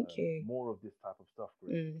 Thank you. More of this type of stuff,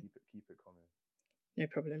 Grace. Keep it coming. No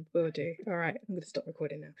problem. Will do. All right, I'm going to stop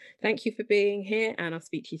recording now. Thank you for being here, and I'll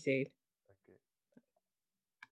speak to you soon.